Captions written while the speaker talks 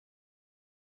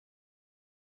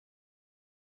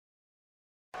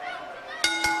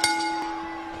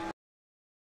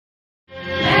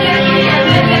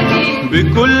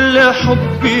بكل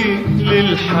حبي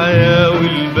للحياة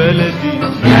والبلدي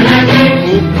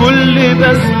وبكل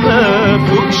بسمة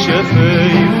فوق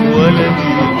شفايف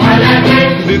ولدي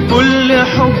بكل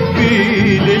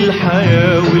حبي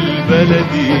للحياة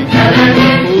والبلدي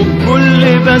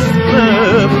وبكل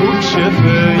بسمة فوق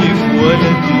شفايف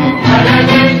ولدي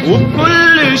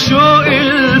وبكل شوق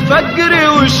الفجر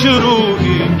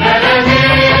وشروقي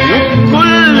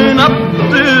وبكل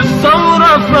نبض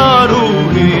الثورة في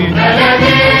عروقي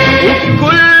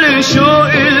وبكل شوق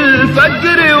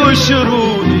الفجر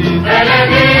وشروقي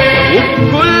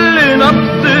وبكل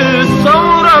نبض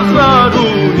الثورة في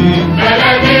عروقي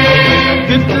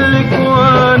جيتلك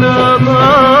وانا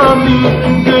ضامن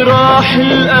جراح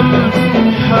الامس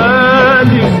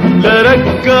حالف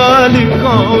لرجعلك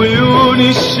عيون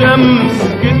الشمس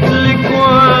جيتلك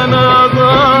وانا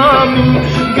ضامن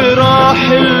جراح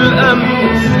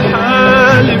الامس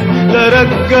حالف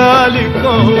لرجعلك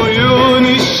عيون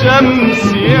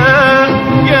الشمس يا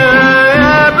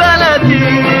بلدي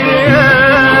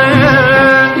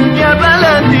يا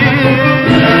بلدي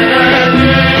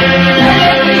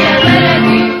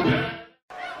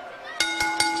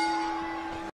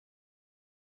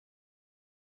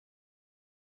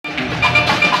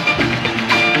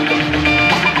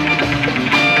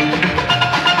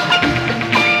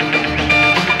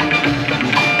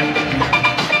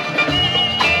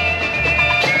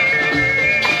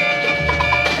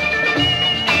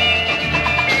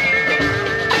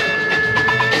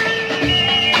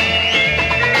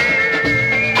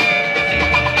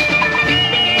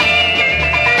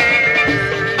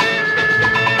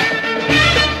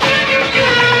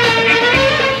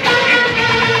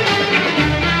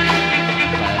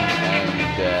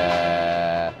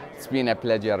It's been a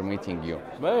pleasure meeting you.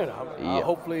 Man,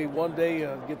 hopefully one day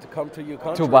get to come to your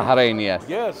country. To Bahrain, yes.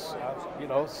 Yes, you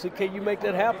know, see, can you make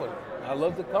that happen? I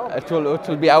love to come. It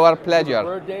will be our pleasure.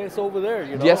 Bird dance over there,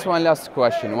 you know. Just one last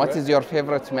question. What is your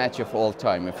favorite match of all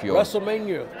time? If you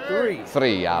WrestleMania 3.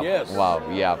 3, yeah. Yes. Wow,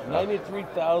 yeah.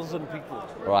 93,000 people.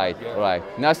 Right, Yeah.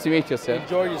 right. Nice to meet you, sir.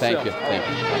 Enjoy yourself. Thank you, thank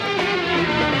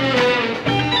you.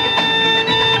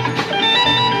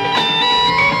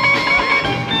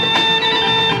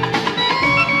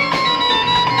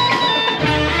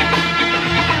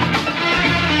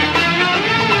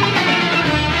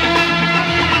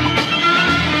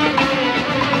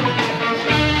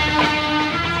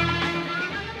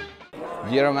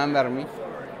 Do you remember me?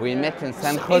 We met in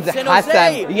San Jose.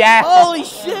 Hasan. Yeah. Holy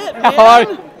shit, man. How are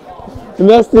you?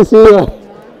 Nice to see you.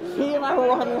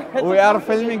 He We are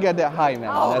filming at the hi,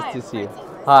 man. Nice to see you.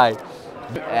 Hi.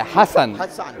 Hasan.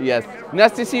 Hasan. Yes.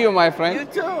 Nice to see you, my friend. You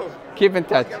too. Keep in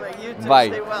touch. You too. Bye.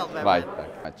 Stay well, man. Bye.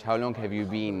 How long have you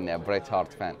been a Bret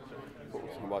Hart fan?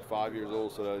 I'm about 5 years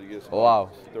old, so I guess Wow.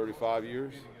 35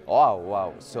 years. Oh,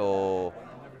 wow. So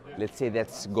let's say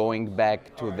that's going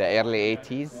back to the early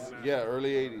 80s. Yeah,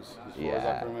 early 80s. As far as I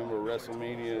Yeah. can remember,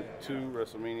 WrestleMania 2,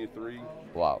 WrestleMania 3.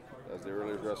 Wow. That's the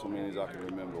earliest WrestleManias I can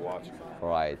remember watching.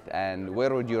 Right. And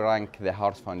where would you rank the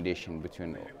Hart Foundation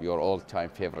between your all-time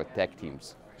favorite tag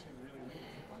teams?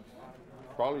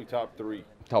 Probably top 3.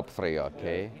 Top 3,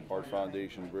 okay. Hart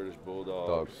Foundation, British Bulldogs,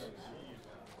 Dogs.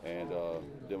 and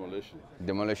Demolition.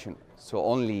 Demolition. So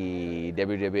only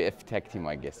WWF tag team,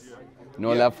 I guess.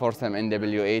 No Yeah. love for some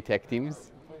NWA tag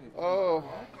teams?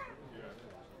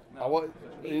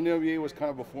 NWA was kind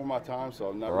of before my time, so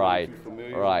I'm not Right, really too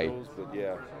familiar right. with those, but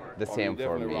yeah. The same for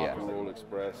definitely me, Rock yeah. and Roll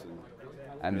Express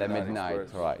And the Midnight,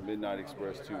 Express, right. Midnight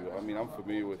Express too. I mean, I'm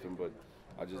familiar with them, but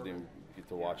I just didn't get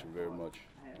to watch them very much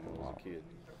when I was a kid.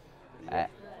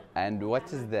 And what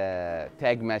is the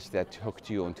tag match that hooked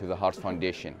you into the Hart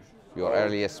Foundation? Your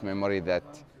earliest memory that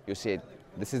you said,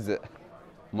 this is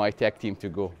my tag team to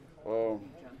go?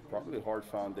 Probably Hart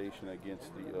Foundation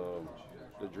against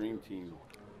the Dream Team.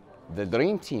 The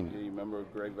Dream Team? Yeah, you remember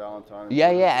Greg Valentine?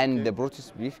 Yeah, and the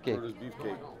Brutus Beefcake. Brutus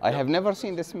Beefcake. I have never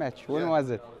seen this match. When was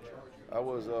it? That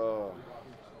was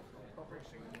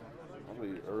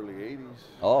probably early 80s.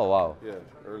 Oh, wow. Yeah,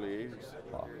 early 80s.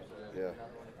 Wow. Yeah,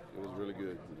 it was really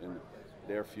good. And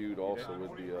their feud also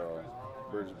with the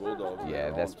British Bulldogs. Yeah,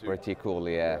 later that's on, too. pretty cool,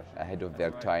 yeah, ahead of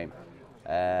their time.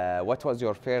 What was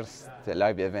your first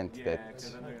live event that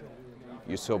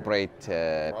you saw Bret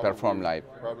perform live?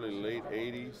 Probably late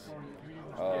 80s.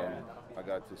 I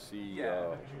got to see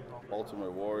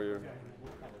Ultimate Warrior.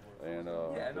 And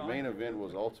the main event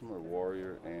was Ultimate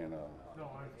Warrior and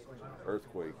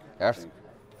Earthquake. I think.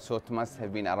 So it must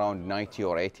have been around 90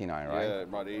 or 89, right? Yeah,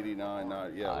 about 89,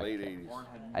 late 80s.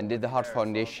 And did the Hart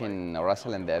Foundation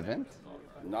wrestle in the event?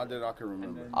 Not that I can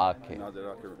remember. Okay. Not that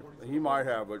I can. He might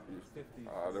have, but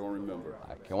I don't remember.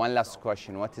 Okay. One last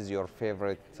question. What is your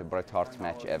favorite Bret Hart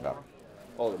match ever?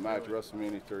 Oh, the match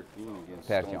WrestleMania 13 against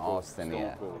 13 Stone Cold. Austin, Stone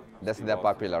yeah. Cold. That's Steve the Austin.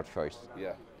 popular choice.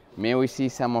 Yeah. May we see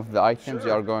some of the items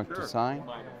you are going to sign?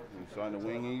 You signed the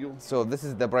Wing Eagle. So this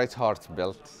is the Bret Hart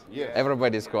belt. Yeah.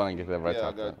 Everybody's calling it the Bret Yeah,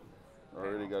 Hart belt.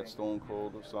 already got Stone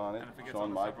Cold to sign it.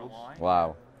 Shawn Michaels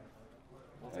Wow.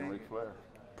 and Ric Flair.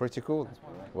 Pretty cool.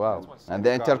 Wow. And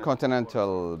the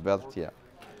Intercontinental belt, yeah.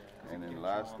 And then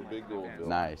last, the big gold belt.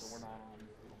 Nice.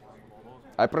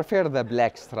 I prefer the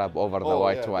black strap over the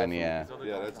white one, yeah.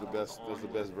 Yeah, that's the best. That's the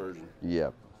best version.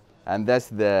 Yeah. And that's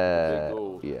the, Big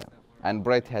gold. yeah. And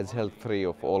Bret has held 3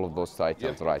 of all of those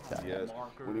titles, right? Yes.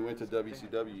 When he went to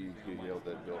WCW, he held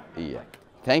that belt. Yeah.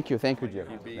 Thank you, Jerry.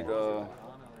 He beat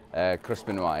Chris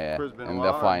Benoit, yeah, Chris in Benoit.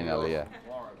 the final, yeah.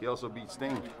 He also beat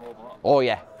Sting. Oh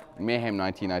yeah, Mayhem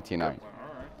 1999.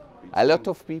 A lot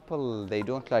of people, they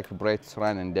don't like Bret's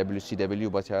run in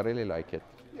WCW, but I really like it.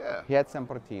 Yeah. He had some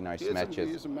pretty nice He had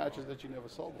matches. some matches that you never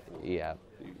saw before. Yeah,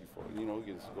 You know,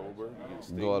 against Goldberg, against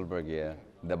Sting. Goldberg, yeah,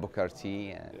 the Booker T.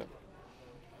 Yeah.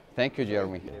 Thank you,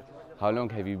 Jeremy. How long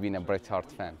have you been a Bret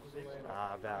Hart fan?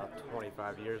 About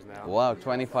 25 years now. Wow,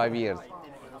 25 years.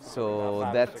 So 5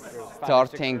 or that's 6 years. 5 or 6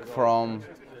 starting years old. from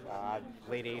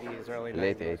Late 80s, early 90s.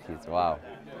 late 80s. Wow.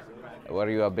 Were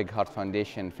you a big Hart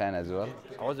Foundation fan as well?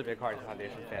 I was a big Hart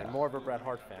Foundation fan. More of a Bret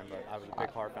Hart fan, but I was a big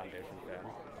Hart Foundation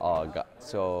fan. Oh, God.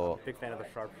 So Big fan of the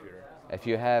sharpshooter. if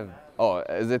you have, oh,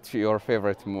 is it your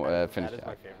favorite That finisher? is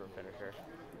my favorite finisher.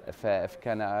 If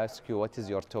can I ask you, what is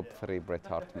your top 3 Bret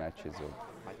Hart matches or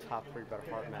My top 3 Bret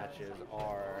Hart matches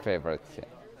are favorites? Yeah.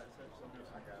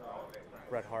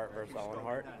 Bret Hart versus Owen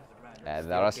Hart. The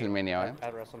WrestleMania one?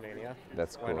 At WrestleMania.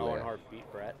 That's when cool, Owen yeah. Hart beat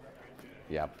Bret.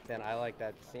 Yeah, Then I like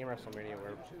that same WrestleMania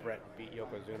where Bret beat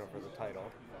Yokozuna for the title.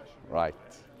 right.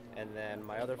 And then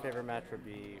my other favorite match would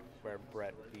be where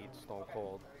Bret beat Stone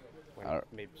Cold when Uh,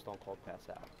 he made Stone Cold pass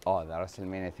out. Oh, the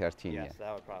WrestleMania 13, Yes,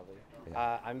 that would probably.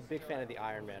 Yeah. I'm a big fan of the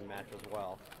Iron Man match as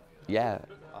well. yeah.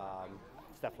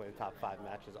 It's definitely the top 5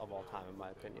 matches of all time, in my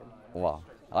opinion. Wow,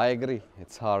 I agree.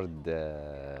 It's hard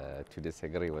to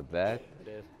disagree with that. It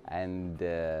is. And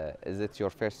is it your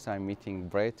first time meeting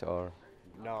Bret or?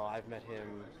 No, I've met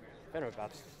him. Been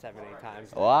about 7, 8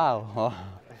 times. now. Wow,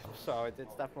 So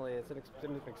it's definitely it's an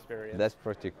experience. that's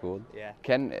pretty cool. Yeah.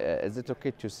 Can is it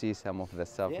okay to see some of the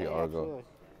stuff yeah, you yeah, are going?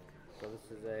 absolutely. So this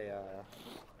is a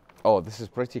Oh, this is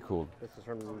pretty cool. this is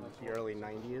from the early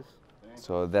 90s.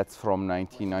 So that's from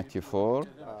 1994.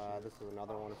 This is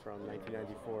another one from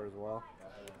 1994 as well.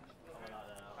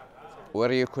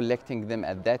 Were you collecting them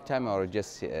at that time or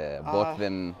just bought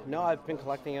them? No, I've been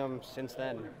collecting them since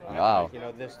then. Wow. You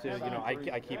know, this too. You know,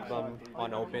 I keep them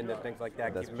unopened and things like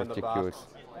that. That's keep them in the pretty box.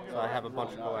 So I have a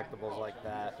bunch of collectibles like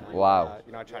that. And, Wow.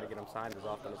 you know, I try to get them signed as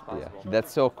often as Yeah, possible.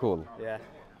 that's so cool. Yeah.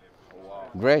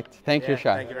 Great. Thank you, Yeah,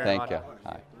 Sean. thank you very Thank much. you.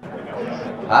 Hi.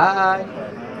 Hi.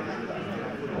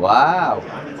 Wow.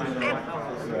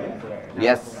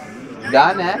 Yes.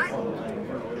 Donna.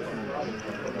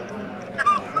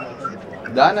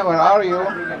 Donna, where are you?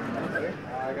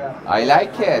 I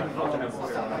like it.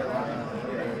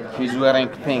 She's wearing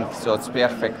pink, so it's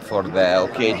perfect for the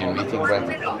occasion, meeting Bret.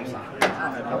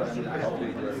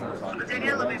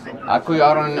 Aku, you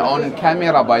are on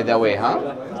camera, by the way, huh?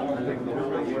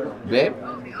 Babe?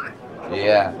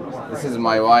 Yeah. This is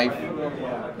my wife.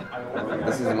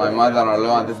 This is my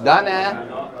mother-in-law. This is Dana.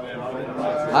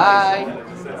 Hi.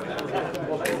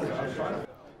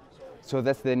 So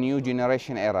that's the new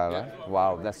generation era, right?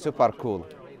 Wow, that's super cool.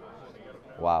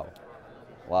 Wow.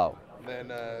 Wow. And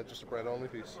then just a bread only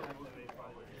piece.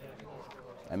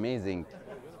 Amazing.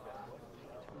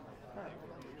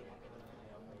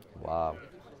 Wow.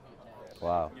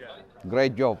 Wow.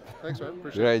 Great job. Thanks, man.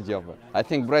 Appreciate Great job. I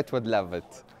think Bret would love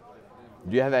it.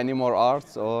 Do you have any more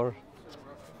arts or? it.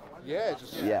 Yeah,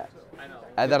 just Yeah.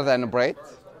 Other than Bret?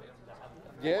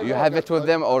 yeah. You no, have I've it got- with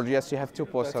them or just you have 2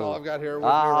 posters? That's all I've got here with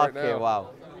Ah, me right okay, now. wow.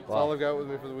 That's all I've got with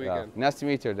me for the Wow. weekend. Nice to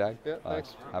meet you, Doug. Yeah,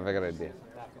 thanks. Have a great day.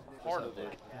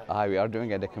 We are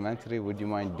doing a documentary. Would you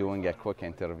mind doing a quick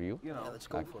interview? Yeah, let's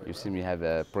go for it. You seem you have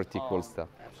pretty cool stuff.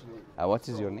 What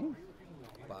is your name?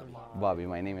 Bobby. Bobby.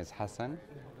 My name is Hasan.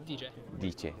 DJ.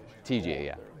 DJ. TJ,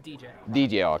 yeah. DJ.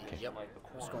 DJ, okay. Yep.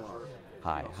 What's going on?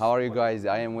 Hi. How are you guys?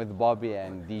 I am with Bobby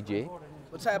and DJ.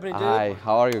 What's happening, dude? Hi.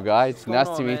 How are you guys? going Nice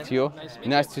on, to man? meet you.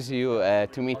 Nice to see you.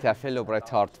 To meet a fellow Bret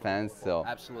Hart fans. So.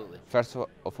 Absolutely. First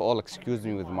of all, excuse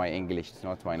me with my English. It's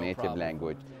not my native problem.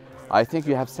 language. I think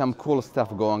you have some cool stuff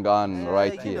going on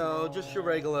right You here. know, just your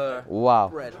regular Wow.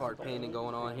 Bret Hart painting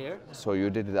going on here. So you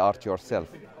did the art yourself.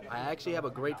 I actually have a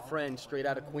great friend straight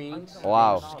out of Queens.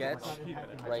 Wow. Sketch,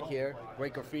 right here.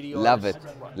 Great graffiti Love it.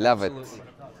 artist. Love it.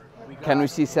 Absolutely. Can we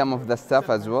see some of the stuff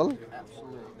as well?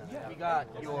 Absolutely. We got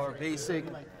your basic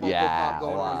Funko Yeah, Pop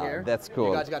going on wow, here. that's cool.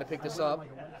 You guys got to pick this up,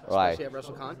 Right. especially at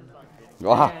WrestleCon.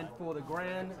 Wow. And for the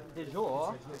grand du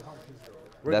jour,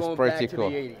 we're That's going pretty back cool.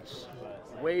 to the 80s.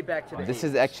 Way back to the 80s. This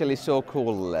is actually so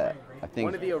cool. I think.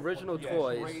 One of the original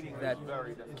toys that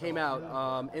came out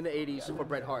in the 80s for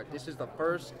Bret Hart. This is the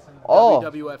first Oh.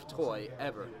 WWF toy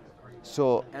ever.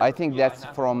 So I think that's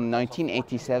from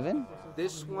 1987.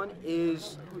 This one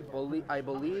is, I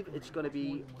believe it's going to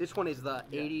be, this one is the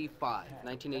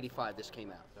 1985 this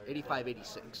came out. 85,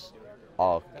 86.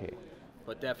 Okay.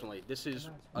 But definitely, this is,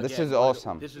 This again, is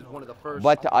awesome. This is one of the first.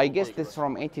 But I guess bootleg this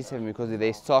wrestlers. from 87 because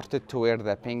they started to wear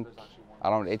the pink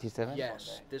around 87.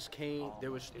 Yes, this came,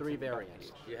 there was 3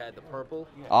 variants. You had the purple,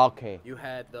 Okay. you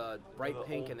had the bright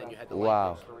pink, and then you had the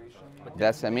Wow. light pink.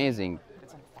 That's amazing.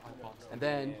 And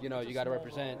then, you know, you got to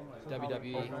represent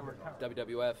WWE,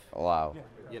 WWF, Wow.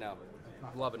 you know,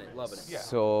 loving it, loving it.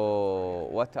 So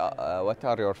what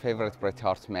are your favorite Bret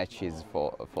Hart matches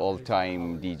for all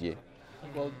time, DJ?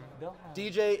 Well,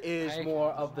 DJ is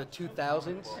more of the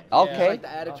 2000s. Okay. It's like the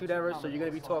Attitude Era, so you're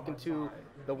going to be talking to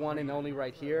the one and only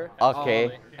right here.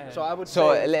 Okay. So I would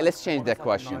So say... let's change the You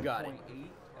question. got it.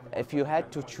 If you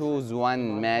had to choose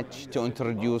one match to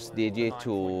introduce DJ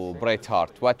to Bret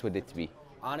Hart, what would it be?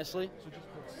 Honestly,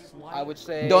 I would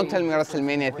say... Don't tell me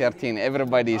WrestleMania 13.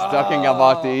 Everybody is talking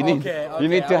about it. You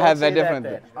need to I have won't a say that different.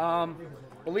 then.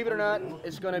 Believe it or not,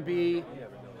 it's going to be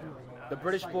the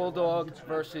British Bulldog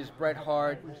versus Bret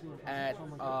Hart at,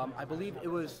 I believe it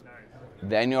was...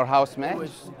 The In Your House It match?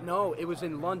 was it was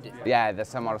in London. Yeah, the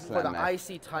For the SummerSlam match.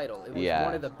 IC title. It was Yeah.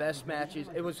 one of the best matches.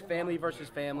 It was family versus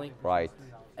family. Right.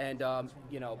 And,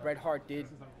 you know, Bret Hart did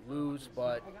lose,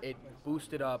 but it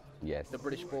boosted up Yes. the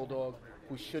British Bulldog,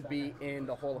 who should be in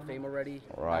the Hall of Fame already.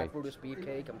 Right. Not Brutus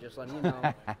Beefcake, I'm just letting you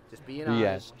know. Just being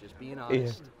Yeah. honest. Just being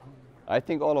honest. I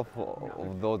think all of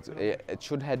those, it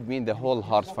should have been the whole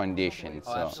Hart Foundation.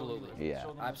 Oh, So, absolutely. Yeah.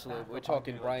 Absolutely. We're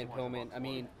talking Brian Pillman. I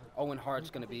mean, Owen Hart's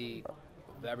going to be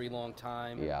a very long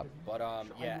time. Yeah. But,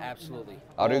 yeah, absolutely.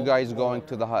 Are you All- guys going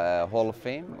to the Hall of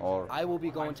Fame or? I will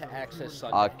be going to Access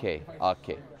Sunday. Okay,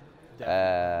 okay.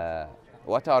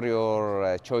 What are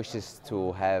your choices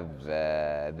to have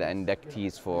the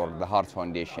inductees for the Hart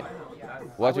Foundation?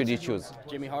 What would you choose?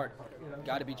 Jimmy Hart.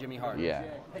 Got to be Jimmy Hart. Yeah.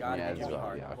 Gotta Yeah, be as Jimmy well,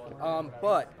 Hart. yeah,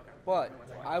 okay. But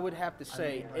I would have to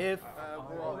say if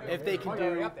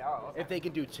they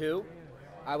can do 2,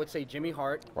 I would say Jimmy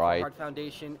Hart for Right. Hart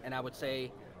Foundation, and I would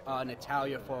say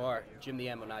Natalia for Jim the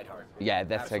Emo Neidhart. Yeah,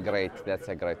 that's Absolutely. that's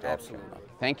a great option. Absolutely.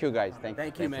 Thank you guys. Thank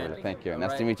Thank you, man. Thank you. All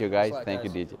Nice to right. meet you guys. Thanks a lot, Thank you,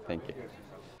 guys. DJ. Thank you.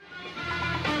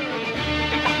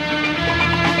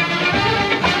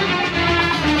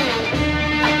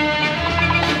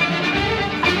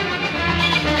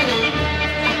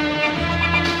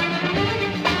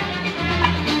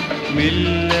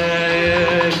 من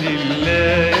ليالي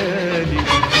الليالي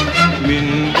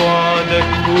من بعدك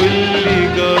واللي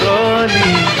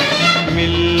جرالي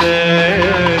من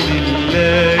ليالي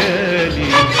الليالي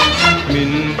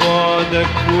من بعدك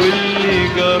واللي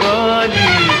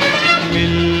جرالي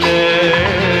من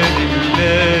ليالي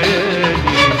الليالي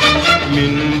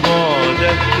من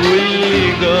بعدك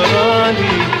واللي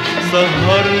جرالي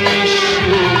سهرني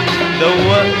الشوق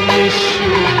دوقني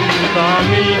الشوق طعم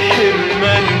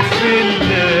الحرمان في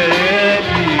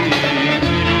الليالي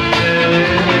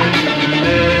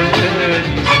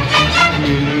الليالي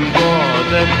من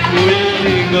بعدك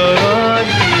واللي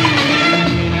جرالي من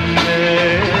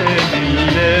ليالي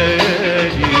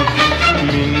الليالي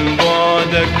من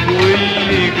بعدك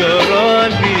واللي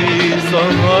جرالي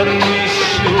سهرني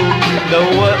الشوق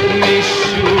دوقني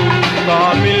الشوق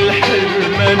طعم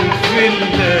الحرمان في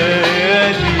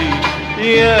الليالي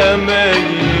يا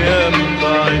ايام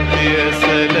ضاعت يا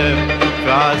سلام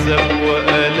في عذاب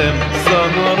وألم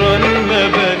سهران ما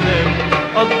بنام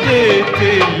قضيت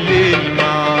الليل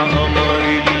مع قمر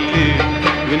الليل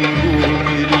ونجوم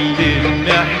الليل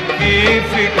نحكي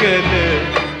في كلام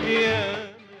يا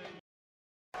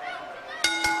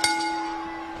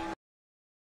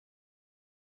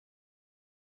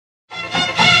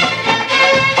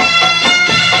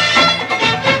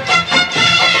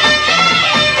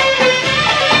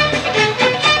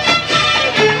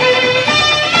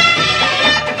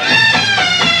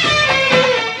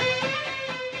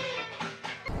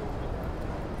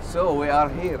So we are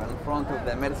here in front of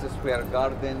the Madison Square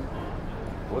Garden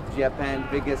with Japan's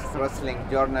biggest wrestling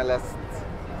journalist,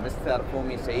 Mr.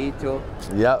 Fumi Saito.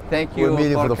 Yeah, Thank you we're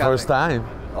meeting for for the first coming. time.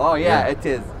 Oh yeah, Yeah. it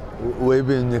is. we've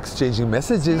been exchanging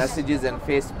messages. Messages on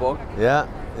Facebook, Yeah,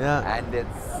 yeah. and it's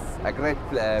a great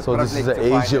So this is privilege the to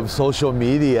find age of social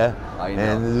media, I know.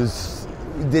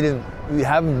 and we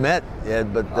haven't met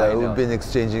yet, but I know. we've been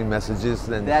exchanging messages,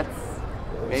 and That's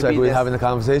it's like maybe we're the- having the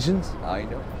conversations. I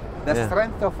know. The Yeah.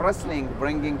 strength of wrestling,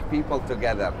 bringing people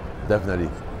together. Definitely.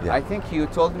 Yeah. I think you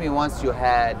told me once you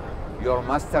had your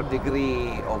master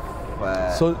degree of.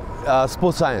 So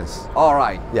sports science. All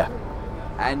right. Yeah.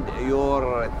 And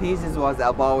your thesis was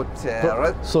about.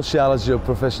 Sociology of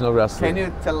professional wrestling. Can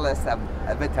you tell us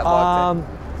a bit about it?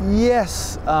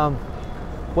 Yes.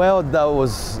 Well, that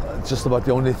was just about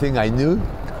the only thing I knew.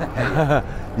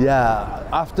 Yeah.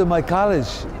 After my college,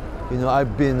 you know,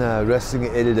 I've been a wrestling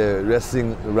editor,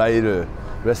 wrestling writer,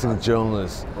 wrestling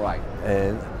journalist. Right.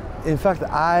 And in fact,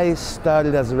 I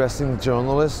started as a wrestling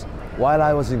journalist while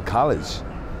I was in college.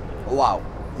 Wow.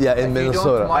 Yeah, in if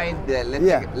Minnesota. you don't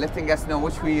mind letting us know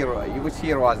which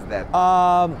year was that?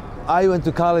 I went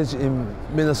to college in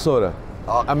Minnesota,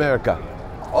 Okay. America.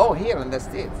 Oh, here in the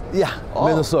States. Yeah, Oh,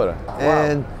 Minnesota. wow.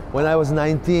 And when I was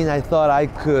 19, I thought I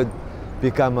could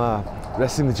become a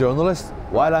wrestling journalist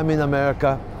while I'm in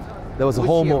America. There was a Which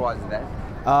whole year was that?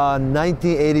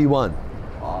 1981.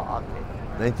 Oh, okay.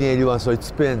 1981, so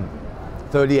it's been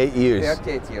 38 years.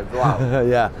 38 years, wow.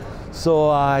 Yeah.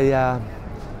 So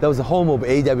that was the home of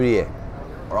AWA,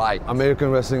 Right.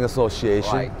 American Wrestling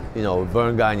Association. Right. You know,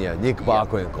 Vern Gagne, Nick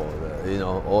Bockwinkel, you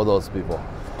know, all those people.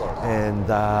 And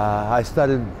I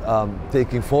started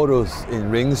taking photos in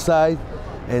ringside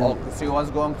and Oh, so you was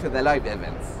going to the live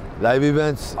events. live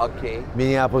events, Okay.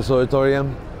 Minneapolis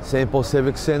Auditorium, St. Paul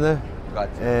Civic Center.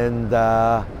 Gotcha. And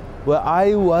well,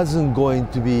 I wasn't going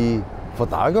to be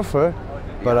photographer,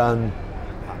 but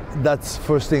that's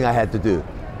first thing I had to do.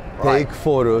 Right. Take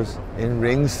photos in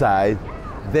ringside,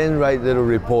 then write little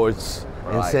reports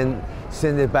and Right.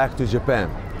 send it back to Japan,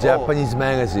 Japanese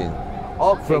magazine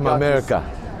Okay, from got it. America.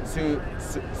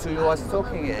 So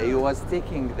you was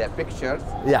taking the pictures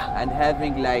Yeah. and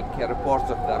having like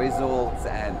reports of the results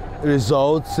and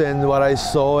Results and what I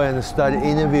saw, and started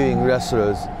interviewing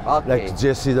wrestlers Okay. like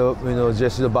Jesse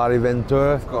the Body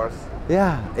Ventura. of course.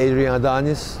 Yeah, Adrian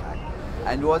Adonis.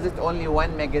 And was it only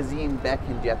one magazine back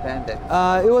in Japan that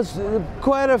It was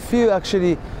quite a few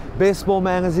actually. Baseball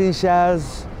magazine,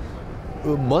 Shaz,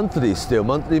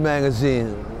 monthly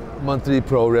magazine, monthly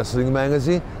pro wrestling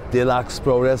magazine, Deluxe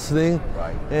Pro Wrestling,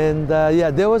 Right. and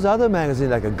yeah, there was other magazine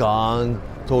like a Gong,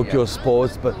 Tokyo Yeah.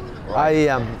 Sports, but Right.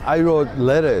 I wrote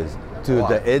letters to Wow.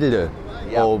 the editor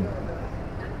Yeah.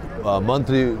 of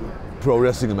monthly pro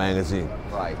wrestling magazine.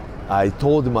 right? I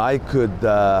told him I could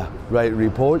write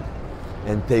report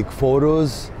and take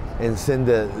photos and send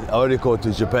the article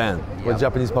to Japan for Yeah.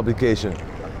 Japanese publication.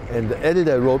 And the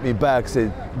editor wrote me back,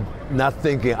 said, not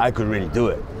thinking I could really do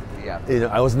it. Yeah. You know,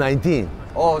 I was 19.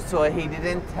 Oh, so he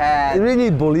didn't He have really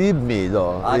believed me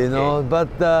though, Okay. you know, but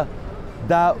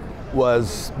that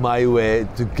was my way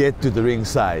to get to the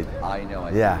ringside. I know.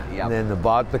 Yeah, Yeah. and then I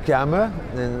bought the camera,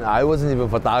 and I wasn't even a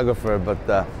photographer, but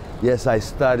yes, I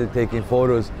started taking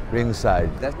photos ringside.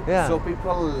 Yeah. So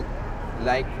people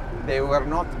like they were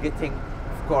not getting,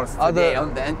 of course, Other- today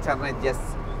on the internet just.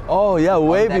 Oh yeah,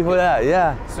 way that before could- that,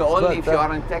 yeah. So only But, if you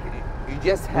are in tech, you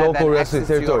just have local an wrestling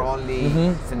access to your territory.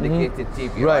 only syndicated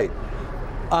TV, Right.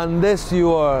 Unless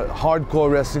you are a hardcore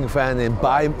wrestling fan and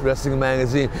buy wrestling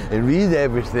magazine and read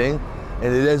everything, and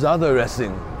there's other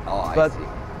wrestling. Oh, I but see.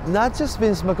 not just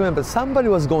Vince McMahon, but somebody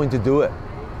was going to do it.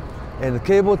 And the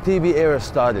cable TV era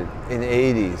started in the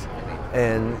 80s.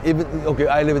 And even, okay,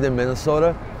 I lived in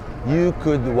Minnesota. You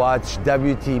could watch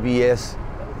WTBS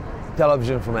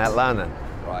television from Atlanta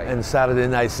Right. and Saturday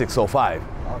night 6:05.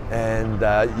 And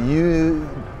you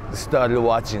started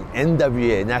watching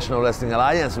NWA, National Wrestling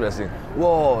Alliance Wrestling.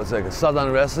 Whoa, it's like a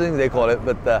Southern Wrestling, they call it.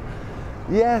 But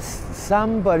yes,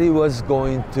 somebody was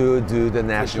going to do the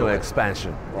national it.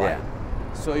 expansion. Right. Yeah.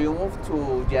 So you moved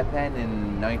to Japan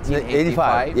in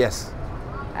 1985. Yes.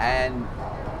 And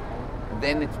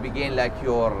then it began like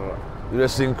your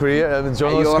Wrestling career,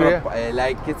 journalist career?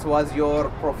 like it was your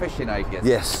profession, I guess.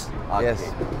 Yes. Okay. Yes.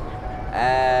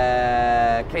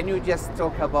 Can you just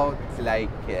talk about like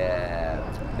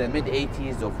the mid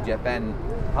 80s of Japan?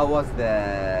 How was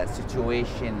the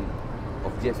situation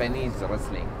of Japanese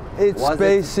wrestling? It's Was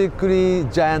basically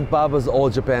Giant Baba's All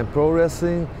Japan Pro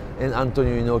Wrestling and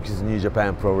Antonio Inoki's New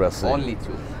Japan Pro Wrestling. only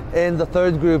two? And the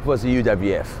third group was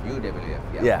UWF.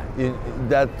 UWF, yeah. Yeah,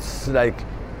 that's like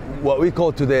what we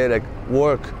call today like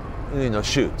work,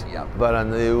 shoot. Yeah. But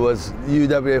it was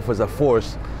UWF was a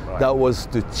force Right. that was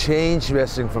to change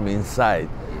wrestling from inside.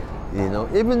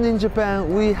 Even in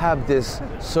Japan, we have this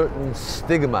certain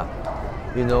stigma.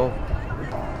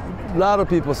 a lot of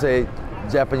people say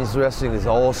Japanese wrestling is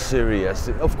all serious.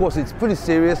 Of course, it's pretty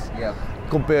serious Yeah.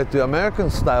 compared to American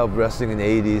style of wrestling in the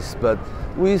 80s, but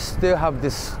we still have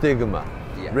this stigma.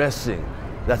 Yeah. Wrestling,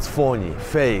 that's phony,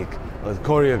 fake,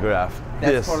 choreographed.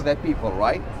 That's this. for the people,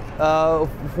 right?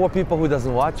 For people who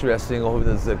doesn't watch wrestling or who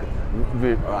is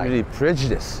really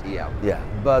prejudiced. Yeah. Yeah,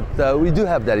 but we do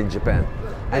have that in Japan.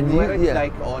 And you- were it yeah.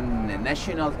 like on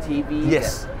national TV?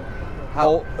 Yes.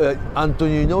 How?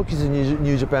 Antonio Inoki's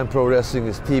New Japan Pro Wrestling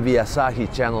is TV Asahi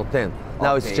Channel 10.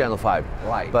 Now it's Okay. Channel 5.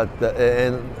 Right. But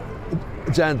and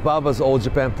Giant Baba's All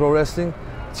Japan Pro Wrestling,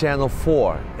 Channel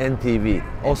 4, NTV,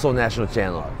 also national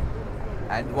channel.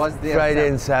 And was there Friday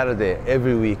some- and Saturday,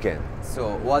 every weekend.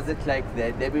 So was it like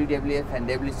the WWF and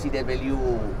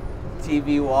WCW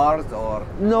TV wars, or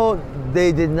No,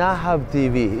 they did not have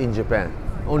TV in Japan.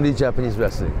 Only Japanese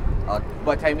wrestling.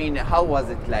 but I mean, how was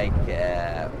it like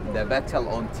the battle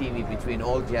on TV between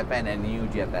Old Japan and New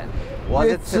Japan? Was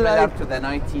it It's similar like- to the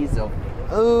 90s of?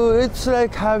 It's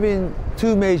like having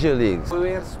two major leagues. We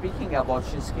were speaking about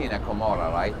Shinsuke Nakamura,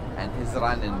 right, and his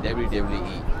run in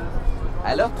WWE.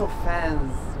 A lot of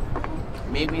fans,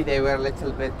 maybe they were a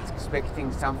little bit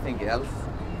expecting something else,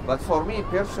 but for me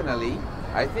personally,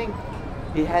 I think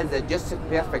he has adjusted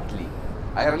perfectly.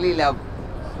 I really love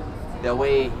the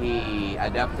way he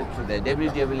adapted to the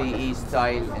WWE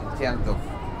style in terms of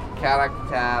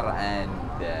character and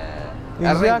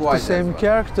Exactly the ring-wise as same well.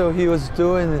 character he was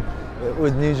doing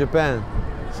with New Japan.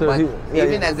 So But yeah,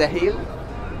 even yeah. as a heel,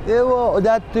 Yeah, well,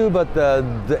 that too, but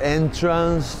the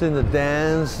entrance and the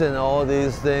dance and all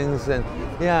these things, and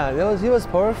yeah, he was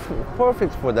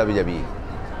perfect for WWE.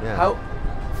 Yeah. how?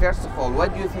 First of all,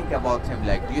 what do you think about him?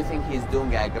 Like, do you think he's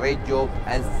doing a great job?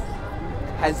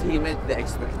 Has he met the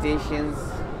expectations?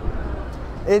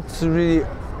 It's really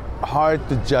hard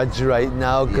to judge right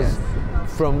now because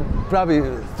from probably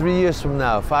 3 years from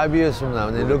now, 5 years from now,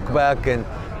 when they look back and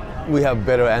we have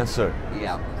better answer.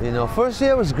 Yeah. You know, first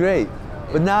year was great,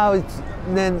 but now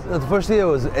then the first year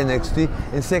was NXT,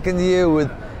 and second year with,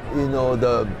 you know,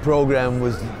 the program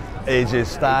was AJ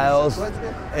Styles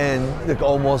and like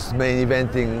almost main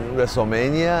eventing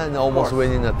WrestleMania and almost course.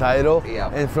 winning a title. Yeah.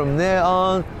 And from there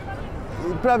on,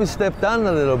 he probably stepped down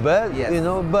a little bit, Yes. you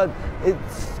know, but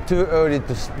it's too early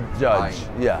to judge. Right.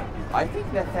 Yeah. I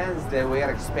think the fans, they were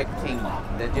expecting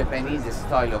the Japanese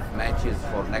style of matches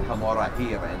for Nakamura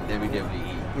here in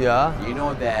WWE. Yeah. You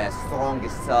know, the strong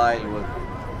style with,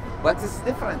 but it's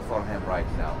different for him right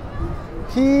now.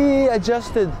 He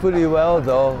adjusted pretty well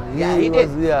though. Yeah, he did.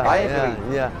 Yeah, I yeah,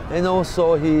 agree. yeah. And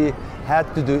also he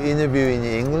had to do interview in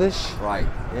English. Right.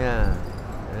 Yeah.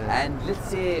 And let's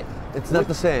say It's not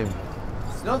the same.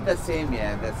 it's not the same,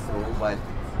 yeah, that's true. But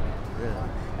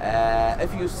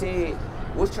if you say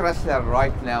which wrestler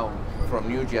right now from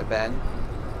New Japan,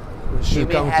 Should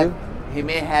come to? he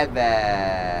may have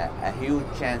a huge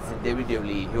chance in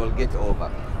WWE. He will get over.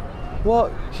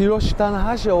 Well, Hiroshi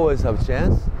Tanahashi always have a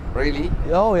chance. Really?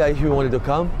 Oh yeah, if he wanted to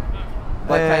come.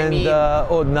 But I and mean-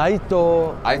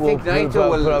 Naito. I think Naito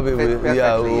will probably fit perfectly.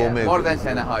 yeah, will make More it. than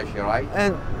Tanahashi, right?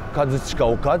 And Kazuchika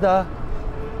Okada.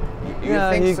 You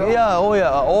yeah, think so? Yeah, oh yeah,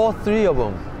 all three of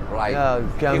them. Right. Yeah,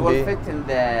 can he will be. fit in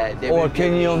the WWE. Or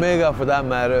Kenny Omega for that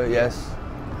matter, yes.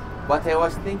 But I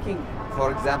was thinking,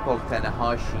 for example,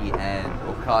 Tanahashi and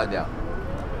Okada.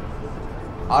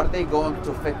 Are they going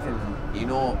to fit in, you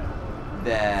know,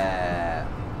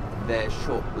 the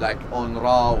show, like on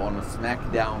Raw, on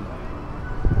SmackDown?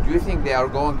 Do you think they are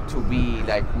going to be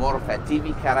like more of a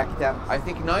TV character? I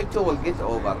think Naito will get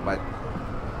over, but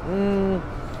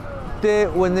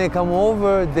When they come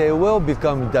over, they will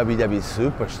become WWE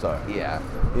superstar. yeah,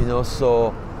 You know, so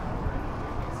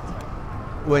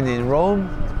when in Rome,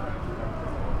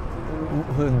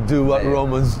 do what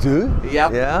Romans do.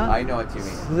 yep, Yeah. I know what you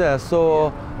mean. Yeah,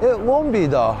 so it won't be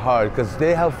that hard because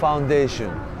they have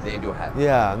foundation. They do have.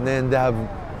 Yeah, and then they have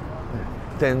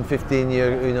 10, 15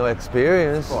 year, you know,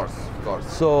 experience. Of course.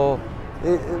 So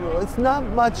it's not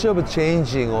much of a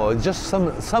changing or just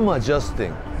some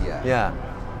adjusting. Yeah. Yeah,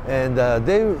 and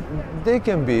they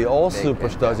can be all They can,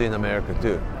 superstars yeah. in America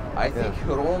too. I think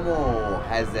Hiromu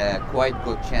has a quite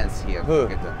good chance here. Who?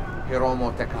 To get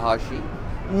Hiromu Takahashi.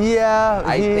 Yeah,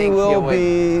 I he think he will would-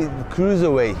 be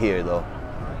cruiserweight here though.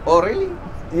 Oh, really?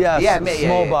 Yeah, Yeah,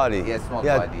 small yeah. body. Yeah, small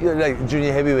body, yeah. Like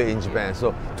junior heavyweight in Japan.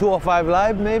 So 205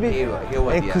 Live maybe. He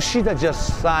would, and yeah. Kushida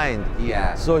just signed.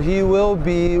 Yeah. So he will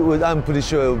be with. I'm pretty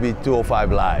sure it will be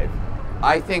 205 Live.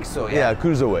 I think so, Yeah, yeah.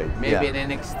 cruiserweight. Maybe yeah. in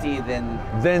NXT then.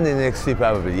 Then in NXT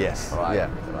probably yes. Right. Yeah.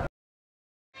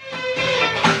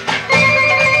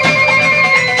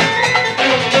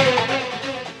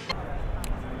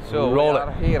 So roll we it.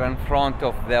 are here in front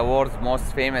of the world's most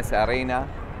famous arena,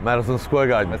 Madison Square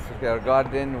Garden. Madison Square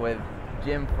Garden, with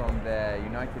Jim from the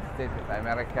United States of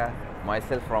America,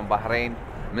 myself from Bahrain,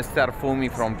 Mr.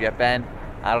 Fumi from Japan,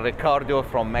 and Ricardo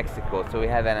from Mexico. So we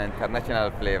have an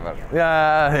international flavor.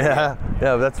 Yeah,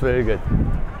 that's very good.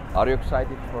 Are you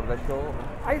excited for the show?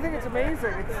 I think it's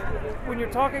amazing. When you're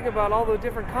talking about all the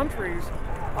different countries,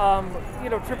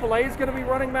 AAA is going to be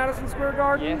running Madison Square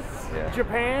Garden. Yes. Yeah.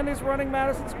 Japan is running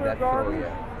Madison Square That's true, Garden.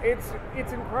 yeah.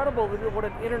 It's incredible what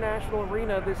an international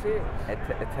arena this is.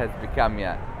 It has become,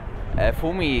 yeah.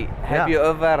 Fumi, have you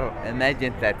ever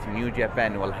imagined that New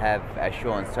Japan will have a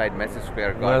show inside Madison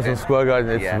Square Garden? Madison Square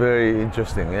Garden, it's Yeah. very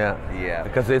interesting, yeah. Yeah.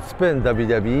 Because it's been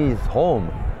WWE's home.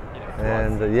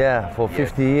 And for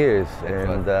 50 years,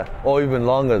 and or even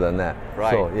longer than that.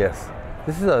 Right. So yes,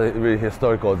 this is a really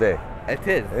historical day. It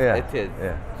is. Yeah, It is.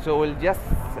 yeah. So we'll just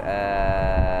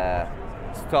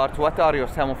start. What are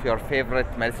some of your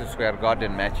favorite Madison Square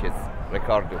Garden matches,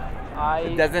 Ricardo?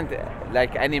 It doesn't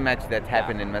like any match that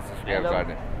happened in Madison Square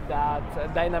Garden.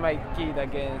 That Dynamite Kid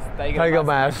against Tiger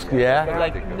Mask, yeah. Because,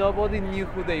 like nobody knew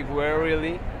who they were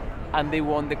really, and they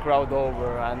won the crowd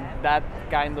over, and that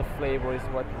kind of flavor is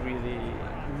what really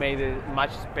made it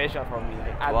much special for me.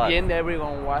 At the end,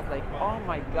 everyone was like, "Oh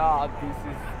my God, this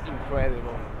is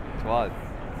incredible!" It was.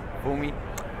 Fumi?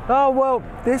 Oh well,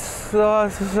 this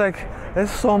is like there's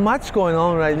so much going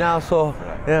on right now. So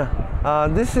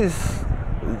this is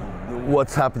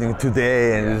what's happening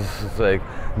today, and it's like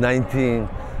 19.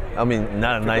 I mean,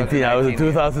 not 19. I was in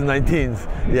 2019.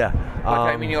 Yeah.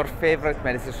 But I mean, your favorite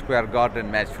Madison Square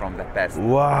Garden match from the past.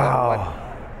 Wow.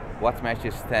 What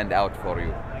matches stand out for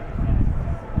you?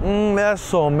 There's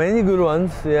so many good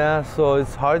ones. Yeah. So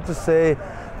it's hard to say.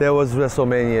 There was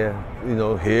WrestleMania,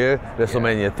 here.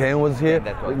 WrestleMania 10 was here.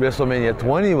 WrestleMania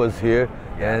 20 was here,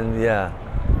 and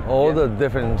all the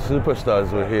different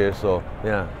superstars were here. So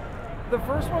yeah. The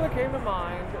first one that came to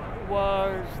mind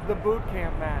was the boot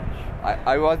camp match.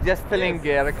 I was just telling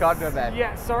Ricardo that.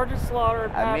 Yeah, Sergeant Slaughter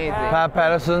and Amazing. Pat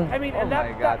Patterson. I mean, and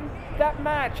that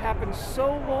match happened so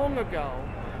long ago,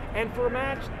 and for a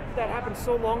match that happened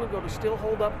so long ago to still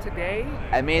hold up today.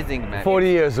 Amazing match. 40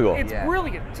 years ago. It's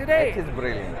brilliant today. It is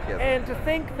brilliant. Yes. And to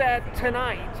think that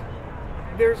tonight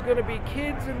there's going to be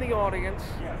kids in the audience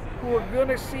who are going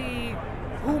to see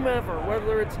whomever,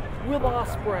 whether it's Will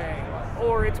Ospreay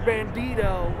or it's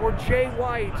Bandito or Jay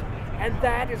White, and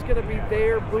that is going to be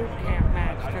their boot camp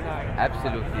match tonight.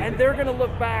 Absolutely. And they're going to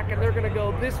look back and they're going to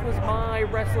go, this was my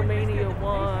WrestleMania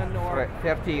 1, or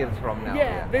 30 years from now.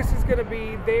 Yeah, this is going to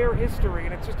be their history,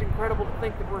 and it's just incredible to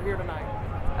think that we're here tonight.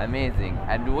 Amazing.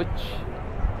 And which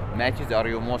matches are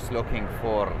you most looking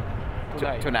for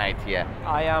tonight? Yeah.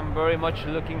 I am very much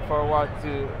looking forward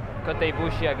to Kota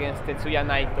Ibushi against Tetsuya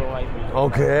Naito. I think.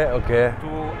 Okay.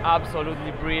 Two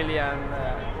absolutely brilliant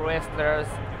wrestlers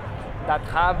that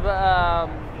have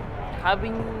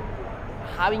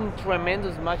having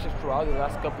tremendous matches throughout the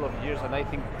last couple of years, and I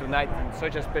think tonight, in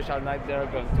such a special night, they're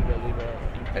going to deliver.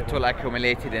 It will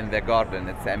accumulate in the garden.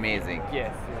 It's amazing.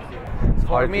 Yes.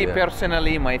 For me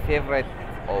personally, my favorite,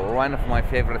 or one of my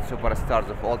favorite superstars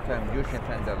of all time, Jushin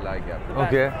Thunder Liger.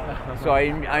 Okay. So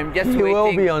I'm just he waiting.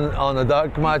 will be on a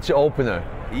dark match opener.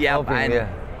 Yeah,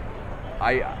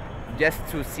 I just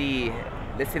to see,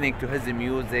 listening to his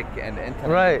music and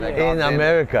right in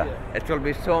America. It will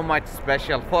be so much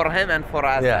special for him and for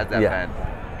us as a fan.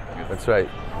 That's right.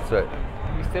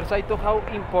 Mr. Saito, how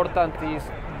important is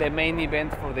the main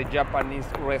event for the Japanese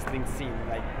wrestling scene?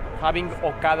 Like having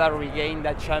Okada regain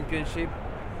that championship,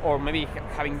 or maybe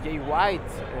having Jay White?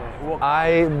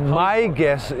 My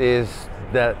guess is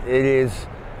that it is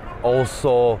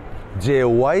also Jay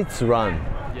White's run,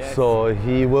 so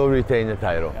he will retain the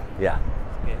title. Yeah.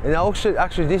 And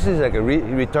actually, this is like a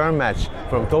return match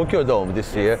from Tokyo Dome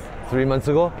this year, 3 months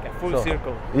ago. Like a full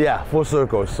circle. Yeah, full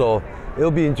circle. So it'll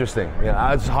be interesting.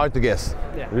 Yeah, it's hard to guess.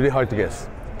 Yeah. Really hard to guess.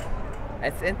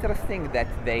 It's interesting that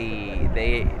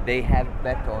they have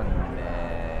bet on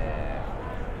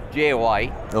Jay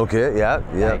White. Okay. Yeah.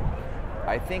 Like,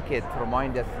 I think it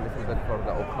reminds us a little bit for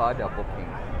the Okada booking.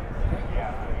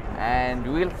 And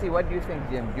we'll see. What do you think,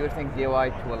 Jim? Do you think Jay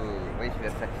White will reach the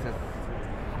success?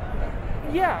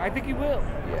 Yeah, I think he will.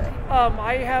 Yeah.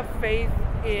 I have faith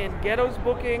in Ghetto's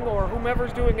booking or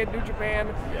whomever's doing it, New Japan,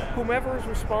 whomever is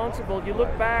responsible. You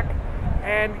look back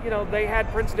and, they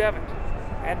had Prince Devitt.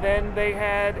 And then they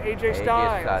had AJ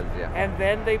Styles. And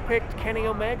then they picked Kenny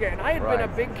Omega. And I had been a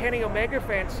big Kenny Omega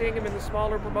fan, seeing him in the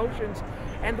smaller promotions.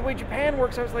 And the way Japan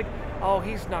works, I was like, oh,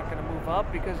 he's not going to move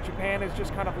up because Japan is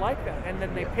just kind of like that. And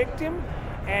then they picked him,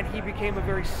 and he became a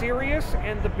very serious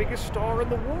and the biggest star in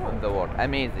the world.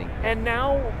 Amazing. And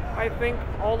now I think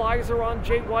all eyes are on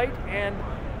Jay White, and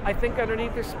I think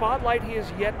underneath this spotlight he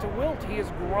has yet to wilt. He has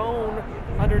grown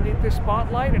underneath this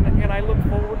spotlight, and I look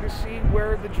forward to see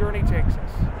where the journey takes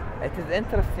us. It is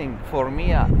interesting for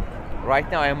me. Right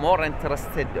now I'm more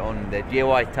interested on the Jay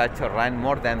White title run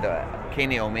more than the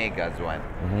Kenny Omega's one.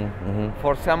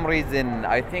 For some reason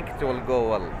I think it will go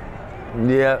well.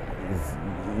 Yeah, it's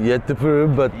yet to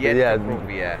prove, but Yet to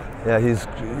prove, yeah. Yeah, he's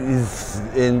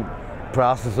in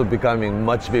process of becoming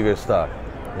much bigger star.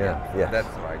 Yeah.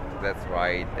 That's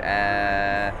right.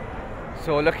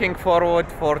 So looking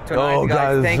forward for tonight, Oh, guys.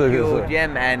 guys, Thank look at you, this.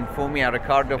 Jim and Fumi and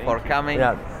Ricardo for coming.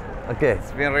 Yeah. Okay.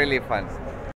 It's been really fun.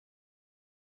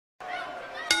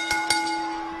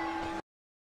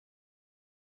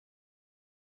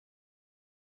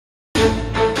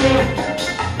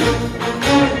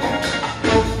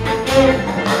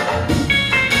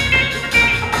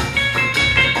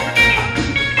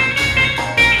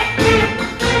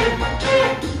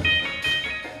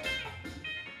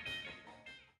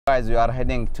 Guys, we are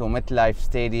heading to MetLife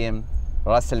Stadium,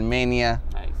 WrestleMania.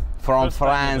 Nice. From First time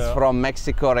France, ever. from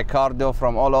Mexico, Ricardo,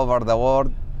 from all over the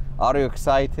world. Are you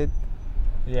excited?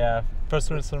 Yeah, first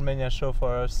WrestleMania show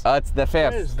for us. It's the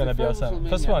first. It's gonna be awesome.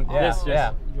 First one, yeah. Yes,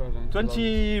 yes. Yeah.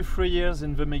 23 years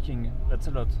in the making. That's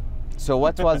a lot. So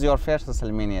what was your first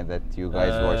WrestleMania that you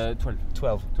guys watched?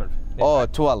 12. 12. Oh,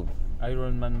 12.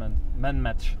 Iron Man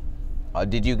match.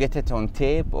 Did you get it on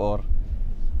tape or?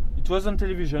 It was on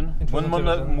television. It was on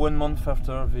television. 1 month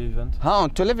after the event. Huh,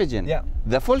 on television? Yeah.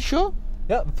 The full show?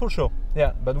 Yeah, full show.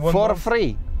 Yeah, but one For month-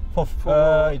 free?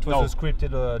 it was a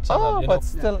scripted channel. Oh, you but know.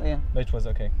 still, yeah. But it was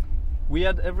okay. We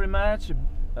had every match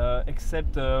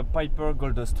except Piper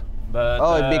Goldust.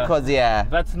 But, because yeah.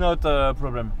 That's not a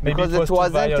problem. Maybe Because it was it too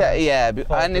wasn't, violent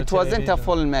for and the it wasn't a television.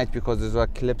 full match because it was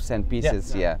clips and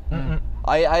pieces, yeah. Mhm.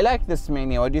 I like this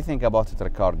Mania. What do you think about it,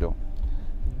 Ricardo?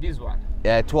 This one.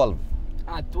 12.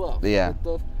 12. Yeah.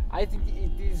 12. I think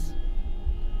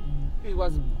it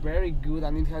was very good,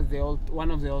 and it has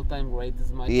one of the all-time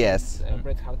greatest matches. Yes.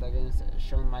 Bret Hart against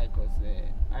Shawn Michaels,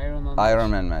 the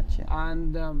Iron Man match, yeah.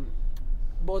 And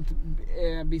but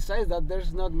besides that,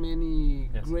 there's not many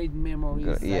great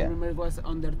memories. Yeah. I remember it was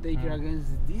Undertaker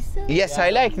against Diesel. Yes, I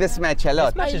like this match a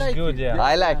lot. This match is good, yeah.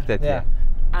 I liked it, yeah.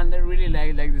 And I really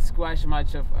like the squash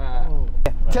match of.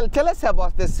 Tell us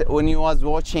about this when you was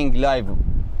watching live,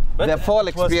 But the full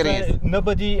it was experience.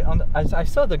 nobody on. I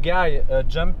saw the guy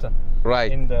jumped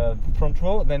in the front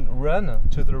row, then run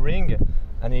to the ring,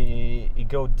 and he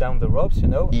go down the ropes, you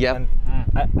know. Yep. And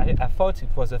I thought it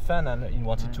was a fan, and he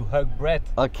wanted to hug Brett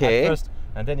Okay. at first,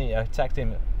 and then he attacked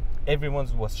him. Everyone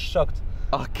was shocked.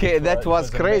 Okay, that was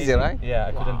crazy, amazing. right? Yeah,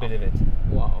 I couldn't believe it.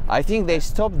 Wow. I think they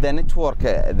stopped the network,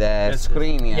 the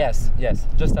screen. Yeah. Yes.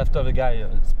 Just after the guy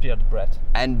speared Brett.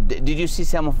 And did you see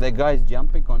some of the guys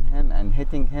jumping on him and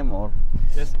hitting him, or?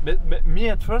 Yes, but me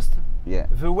at first, Yeah.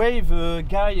 the way the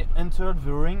guy entered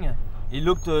the ring, he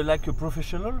looked like a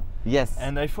professional. Yes.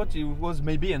 And I thought it was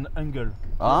maybe an angle.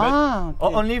 Ah, But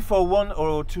okay. only for 1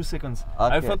 or 2 seconds.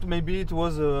 I Okay. thought maybe it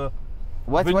was the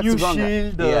What's new going on?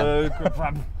 Shield. Yeah.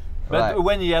 But Right.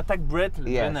 when he attacked Brett,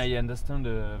 Yes. then I understand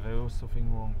there was something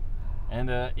wrong. And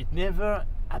it never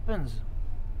happens.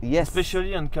 Yes.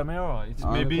 Especially on camera. It's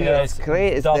On maybe camera, it's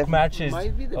great. It's dark def- matches.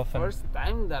 Might be the often. first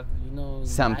time that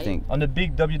Something. On a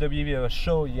big WWE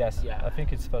show, yes. Yeah. I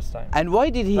think it's first time. And why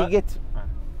did he get?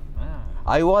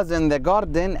 I was in the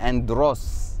garden and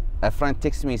Ross, a friend,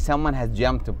 texted me, someone has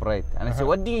jumped to Brett, and I said,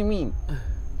 "What do you mean?"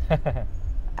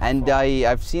 And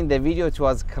I've seen the video. It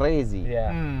was crazy.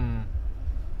 Yeah.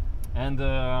 And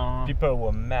people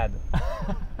were mad.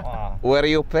 Wow. Were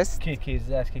you pissed? Kick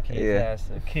his ass, Yeah.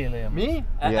 kill him. me,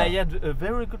 Yeah. I had a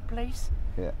very good place.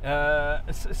 Yeah.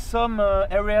 Some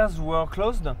areas were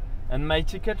closed, and my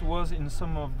ticket was in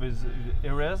some of these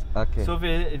areas. Okay. So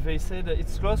they said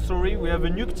it's closed. Sorry, we have a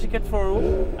new ticket for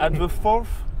you at the 4th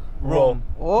row.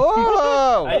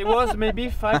 Whoa! I was maybe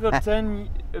 5 or 10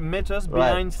 meters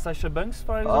behind Sasha Banks,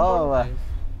 for example. Oh.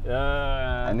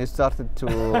 And you started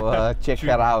to check to-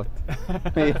 her out.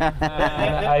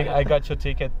 I got your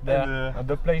ticket there.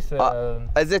 The place.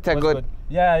 Is it a was good?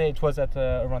 Yeah, it was at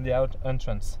around the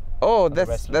entrance. Oh, of the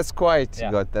that's wrestling. quite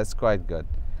Yeah. good. That's quite good.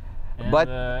 And, But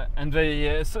and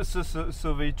they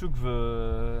so they took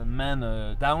the man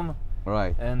down.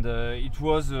 Right. And it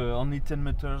was only 10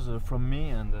 meters from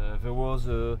me, and there was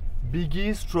a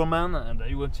Biggie Strowman, and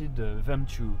I wanted them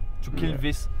to kill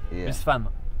this fan.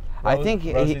 I think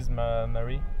Rosie's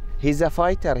Marie. He's a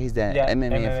fighter. He's a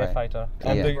MMA fighter.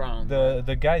 Yeah. And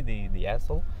the guy, the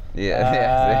asshole,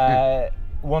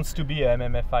 wants to be an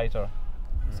MMA fighter.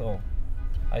 So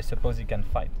I suppose he can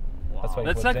fight. Wow. That's why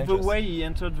That's like the way he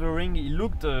entered the ring. He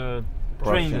looked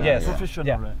trained, professional.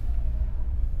 Yeah.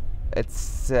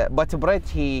 It's but Brett,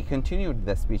 he continued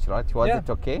the speech, right? Was it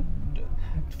okay?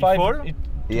 It took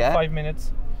 5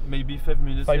 minutes. Maybe 5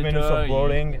 minutes. 5 minutes of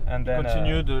brawling, and then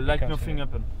continued like nothing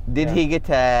happened. Did he get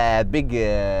a big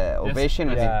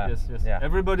ovation? Yes.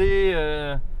 Everybody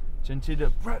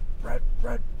chanted Brett.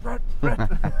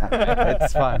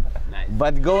 It's fun. Nice.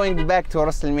 But going back to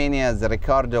WrestleMania,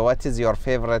 Ricardo, what is your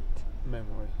favorite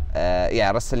memory?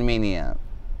 WrestleMania.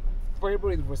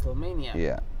 Favorite WrestleMania?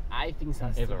 Yeah. I think it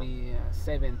has to be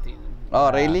 17. Oh,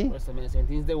 really? WrestleMania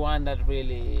 17 is the one that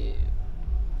really,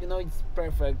 it's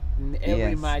perfect.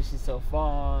 Every match is so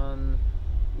fun.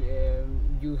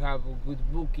 You have good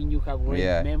booking, you have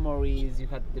great memories, you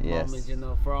had the moments,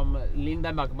 from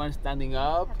Linda McMahon standing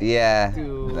up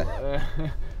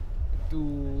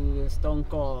to Stone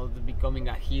Cold becoming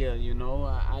a heel,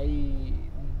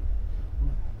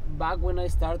 back when I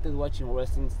started watching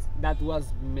wrestling, that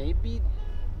was maybe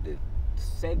the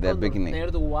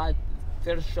second or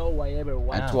third show I ever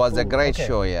watched. It was a great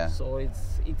show, So it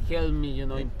helped me,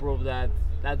 improve that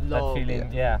love,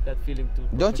 that feeling too.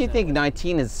 Don't you think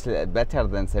 19 is better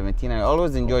than 17? I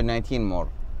always enjoyed 19 more.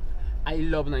 I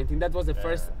love 19. That was the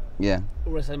first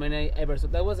WrestleMania I ever saw.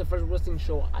 That was the first wrestling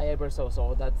show I ever saw.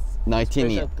 So that's 19. A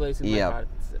special place in my heart.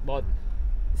 But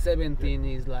 17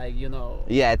 is like,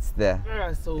 Yeah, it's the.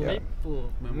 So full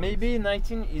of memories. Maybe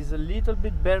 19 is a little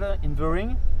bit better in the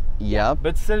ring. Yeah.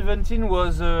 But 17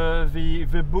 was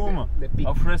the boom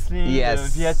of wrestling,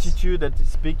 the attitude that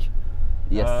is peak.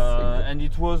 Yes. And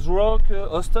it was Rock,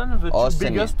 Austin, the two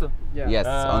biggest. Yes,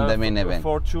 on the main event.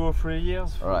 For 2 or 3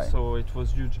 years. Right. So it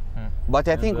was huge. But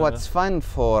I think what's fun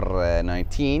for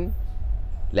 19,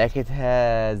 like it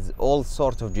has all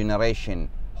sorts of generation.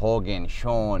 Hogan,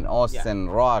 Shawn, Austin,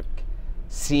 Rock,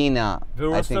 Cena. The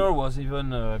roster was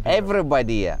even bigger.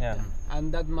 Everybody,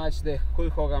 And that match, the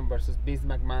Hulk Hogan versus Vince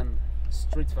McMahon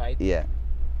street fight. Yeah.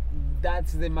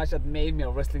 That's the match that made me a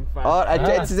wrestling fan. Oh,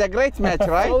 it's a great match,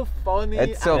 right? So funny.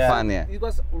 It's so fun, It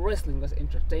was wrestling, it was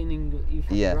entertaining. It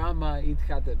had drama, it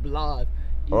had blood.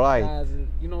 It had,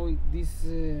 this.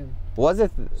 Was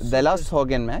it the last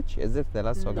Hogan match? Is it the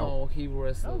last Hogan? No, he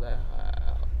wrestled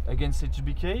against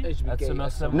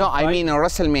HBK. No, I mean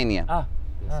WrestleMania.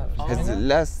 His Oh.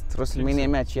 last WrestleMania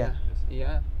match, Yeah.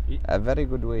 A very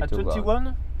good way at to 21,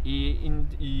 go.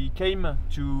 he came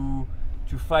to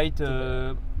fight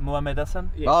Mohamed Hasan.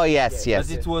 Yes. Oh yes.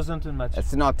 But it wasn't a match.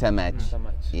 It's not a match.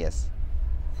 Yes.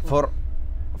 For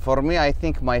me, I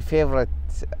think my favorite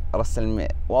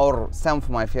WrestleMania, or some of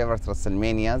my favorite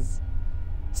WrestleManias,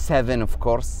 7 of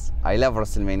course. I love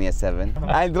WrestleMania 7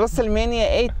 and WrestleMania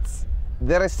 8.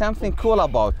 There is something cool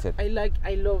about it. I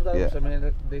love that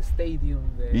WrestleMania, the stadium.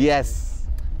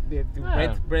 The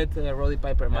Bret Roddy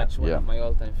Piper match, one of my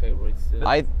all-time favorites.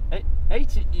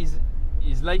 8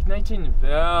 is like 19.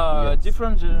 They are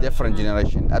different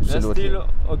generation, absolutely. They're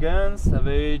still Hogan,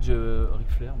 Savage, Ric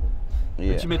Flair,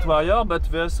 Ultimate Warrior, but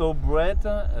they saw Bret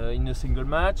in a single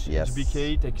match.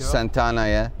 HBK, Taker,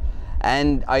 Santana,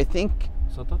 and I think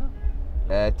Santana,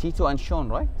 Tito and Shawn,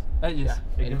 right? Yes.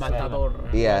 El Matador.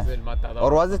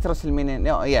 Or was it WrestleMania?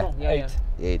 No,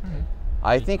 8.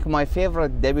 I think my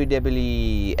favorite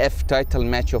WWF title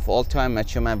match of all time,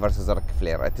 Macho Man versus Ric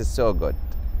Flair. It is so good.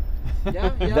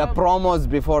 The promos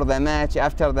before the match,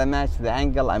 after the match, the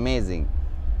angle, amazing.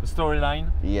 The storyline.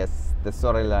 Yes, the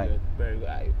storyline. Very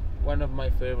good. One of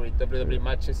my favorite WWE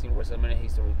matches in WrestleMania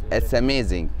history too. It's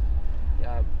amazing.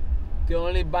 Yeah. The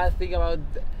only bad thing about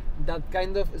that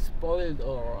kind of spoiled,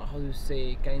 or how do you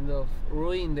say, kind of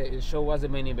ruined the show was the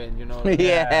main event,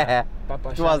 Yeah. Papa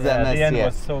it was a mess, the end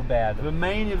was so bad. The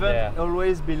main event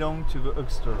always belonged to the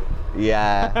huckster.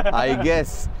 Yeah, I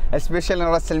guess, especially in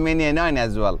WrestleMania 9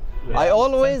 as well. I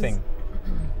always.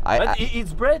 But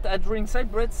it's Bret at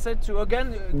ringside. Bret said to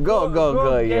Hogan, go,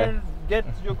 get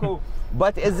Yoko.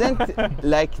 But isn't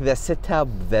like the setup?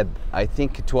 I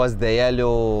think it was the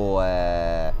yellow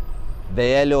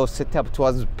setup. It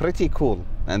was pretty cool,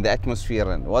 and the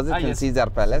atmosphere. Was it in Caesar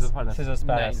Palace? Caesar's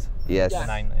Palace. Yes.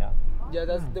 9, Yeah,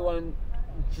 that's the one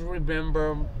to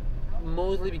remember,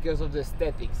 mostly because of the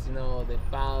aesthetics. The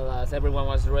palace. Everyone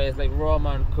was dressed like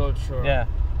Roman culture. Yeah.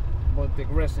 But the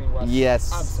wrestling was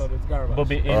absolute garbage.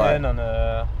 Bobby Heenan on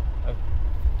a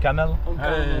camel.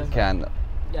 Camel.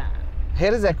 Yeah.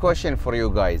 Here is a question for you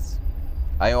guys.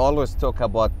 I always talk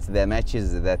about the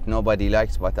matches that nobody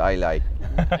likes, but I like.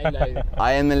 I like it.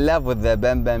 I am in love with the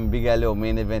Bam Bam Bigelow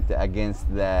main event against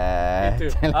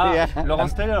the...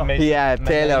 Lawrence Taylor. Yeah,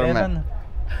 Taylor, man.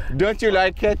 Don't you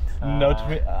like it?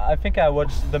 I think I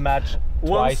watched the match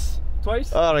twice.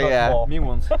 Twice? Oh, yeah. Me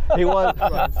once. He was.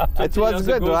 It was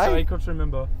good, ago, right? So I can't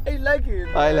remember. I like it.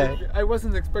 I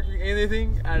wasn't expecting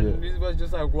anything, and it was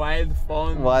just a wild,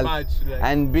 fun match. Like.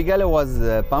 And Bigelow was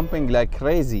pumping like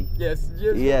crazy.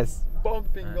 Yes.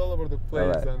 Bumping all over the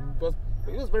place, and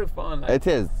it was very fun. Like, it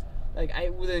is. Like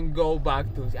I wouldn't go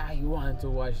back to. I want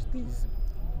to watch this,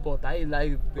 but I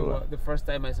liked the first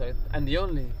time I saw it, and the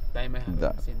only time I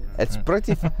have seen it. It's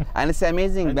pretty, and it's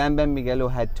amazing. Bam Bam Bigelow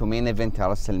had to main event at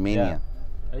WrestleMania. Yeah.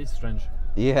 It's strange.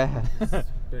 Yeah. It's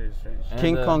very strange.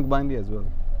 King Kong Bundy as well.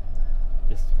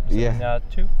 Yes. WrestleMania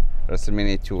 2.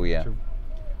 WrestleMania 2, yeah.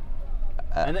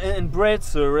 And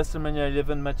Brett's WrestleMania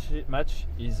 11 match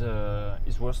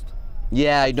is worst.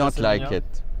 Yeah, I don't like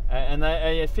it. And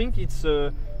I think it's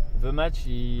the match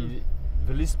the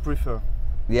least prefer.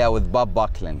 Yeah, with Bob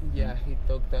Backlund. Yeah, he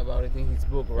talked about it in his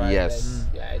book, right? Yes.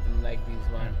 Like, yeah, I don't like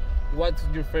this one. What's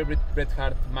your favorite Bret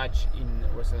Hart match in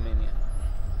WrestleMania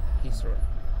history?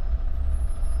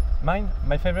 My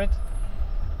favorite?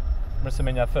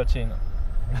 WrestleMania 13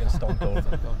 against Stone Cold.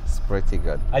 It's pretty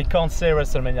good. I can't say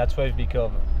WrestleMania 12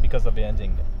 because of the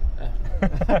ending.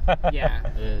 Yeah.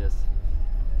 Yes.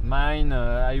 Mine,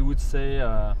 I would say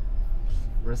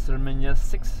WrestleMania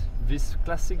 6, this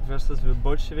classic versus the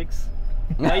Bolsheviks.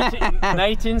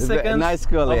 19 seconds nice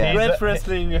call, of yeah. great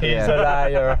wrestling. He's a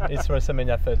liar. It's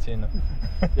WrestleMania 13.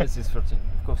 Yes, it's 13,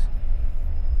 of course.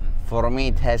 For me,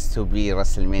 it has to be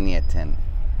WrestleMania 10.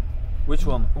 Which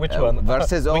one? Which one?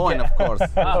 Versus Owen, of course.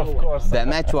 Of course. The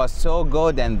match was so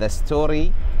good and the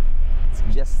story, it's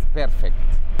just perfect.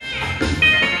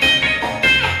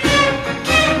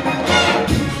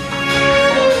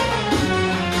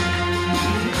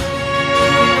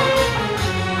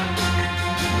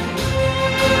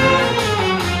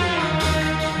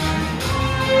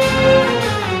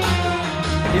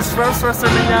 His first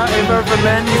WrestleMania ever, the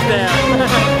man is there.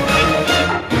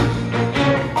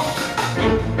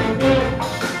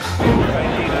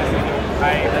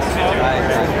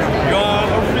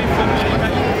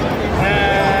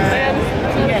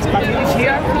 Yes, but he's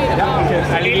here.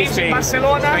 He lives in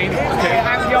Barcelona. I'm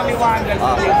the only one that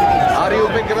Are you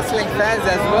big wrestling fans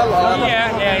as well? Or?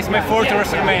 Yeah, it's my fourth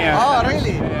WrestleMania. Oh,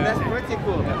 really? That's pretty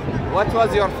cool. What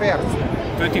was your first?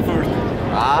 21st.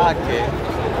 Ah, okay.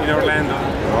 In Orlando.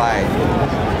 Right.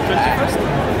 21st?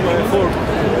 4th.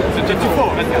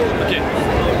 24th. Okay.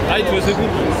 It was a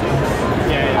good one.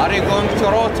 Yeah. Are you going to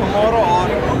Raw tomorrow or?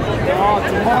 No,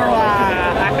 tomorrow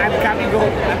I'm coming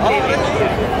home. I'm leaving.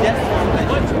 Yes.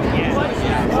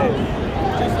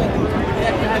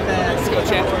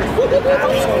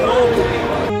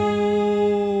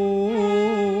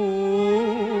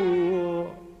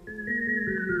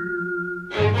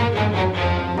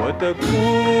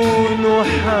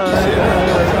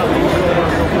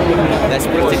 That's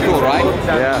pretty cool, right?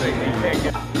 Yeah.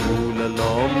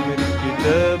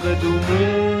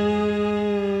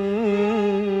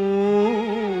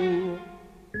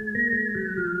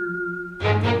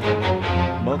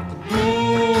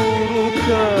 مقدورك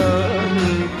أن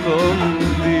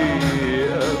تمضي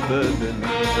أبدا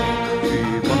في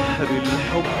بحر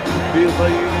الحب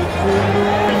غير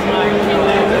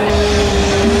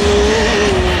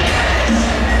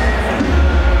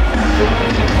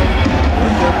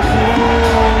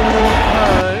وتكون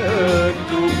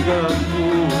حياتك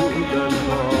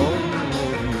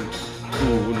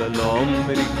طول العمر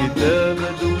كتاب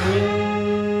دموع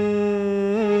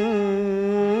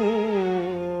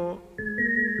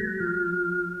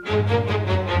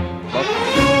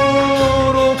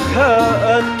مقدورك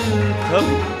أن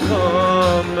تبقى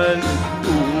مسؤولا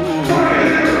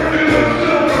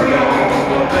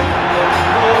وبين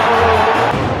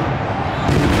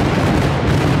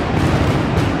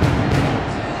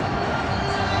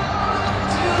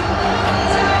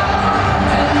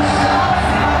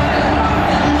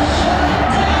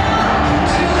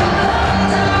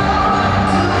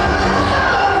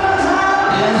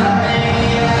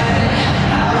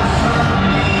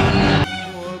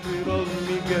وبرغم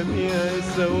جميع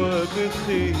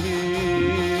سوابقه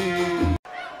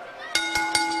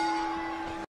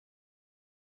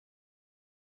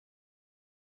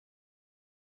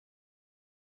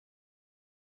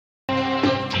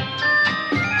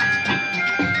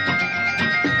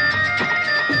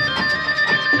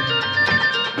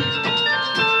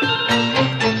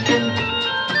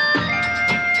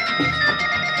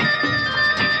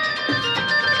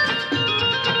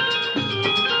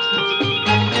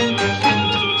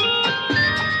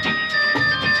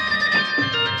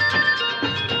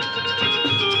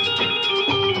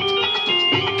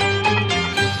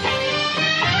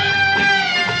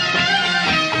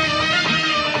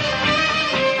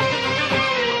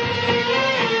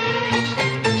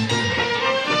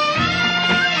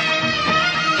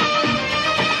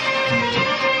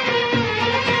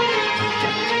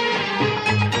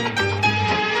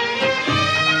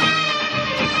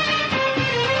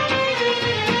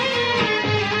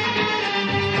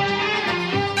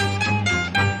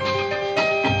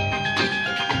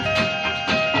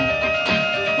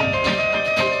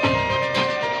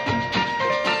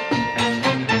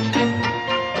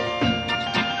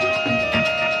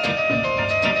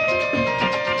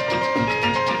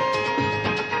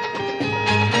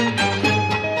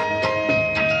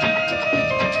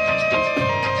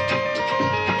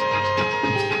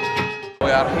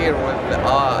here with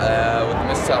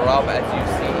Mr. Rob, as you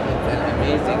see. It's an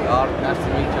amazing art. Nice to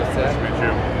meet you, sir. Nice to meet you.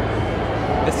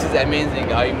 This is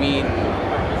amazing. I mean,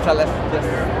 tell us this.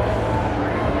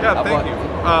 Yeah, thank you.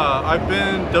 I've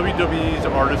been WWE's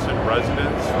artist in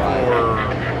residence for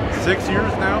 6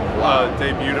 years now.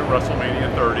 Debuted at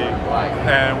WrestleMania 30,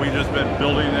 and we've just been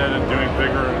building it and doing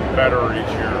bigger and better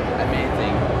each year.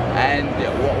 Amazing. And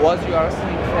was you a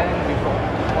wrestling fan before?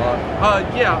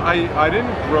 Yeah, I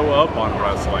didn't grow up on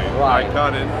wrestling. I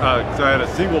got in because I had a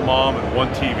single mom and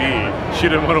one TV. She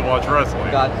didn't want to watch wrestling.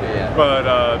 Gotcha, yeah. But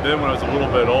then when I was a little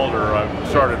bit older, I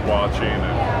started watching,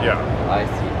 and yeah. I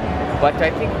see. But I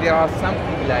think there are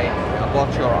something like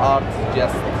about your art.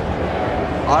 Just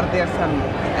are there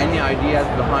any ideas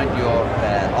behind your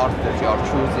art that you are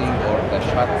choosing or the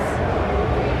shots?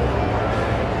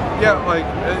 Yeah, like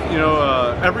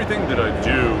everything that I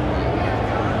do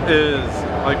is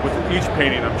like with each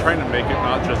painting, I'm trying to make it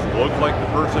not just look like the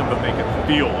person, but make it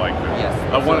feel like them. Yes.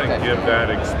 I want to give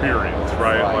that experience,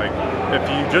 right? Like if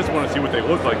you just want to see what they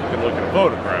look like, you can look at a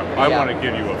photograph. I want to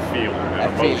give you a feeling,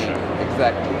 an emotion.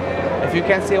 Exactly. If you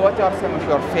can say, what are some of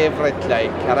your favorite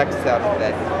like characters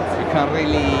that you can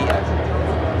really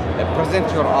present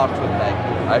your art with? Like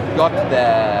I've got the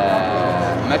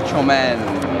Macho Man.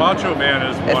 Macho Man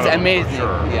is one of them, amazing. For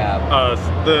sure. Yeah.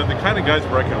 The kind of guys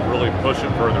where I can really push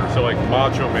it further. So like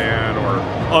Macho Man or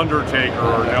Undertaker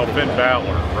or now Finn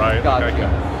Balor, right? Gotcha. Like I can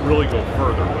really go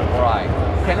further with. Right.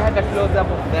 Can I have a close up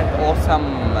of that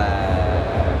awesome?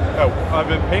 I've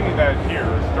been painting that here.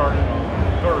 Started on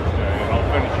Thursday, and I'll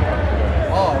finish it on today.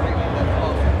 Oh, really? That's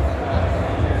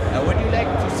awesome. Would you like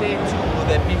to say to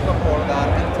the people who are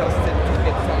interested to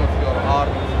get some of your art?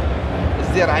 Is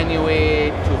there any way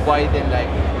to buy them, like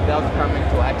without coming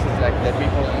to access, like the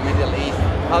people in the Middle East?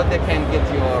 How they can get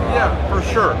your art? Yeah, for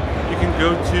sure. You can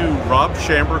go to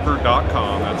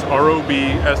robschamberger.com. That's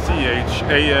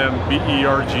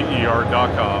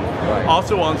ROBSCHAMBERGER.com. Right.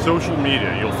 Also on social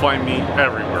media, you'll find me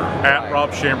everywhere. At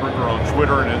Rob Schamberger on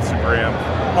Twitter and Instagram.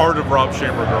 Art of Rob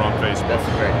Schamberger on Facebook. That's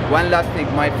great. One last thing,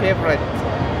 my favorite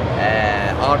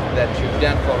art that you've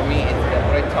done for me is the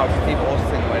Bret Hart Steve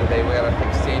Austin where they were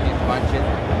exchanging punches.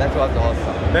 That was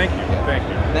awesome. Thank you. Thank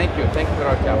you. Thank you. Thank you for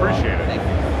your time. Appreciate it. Thank you.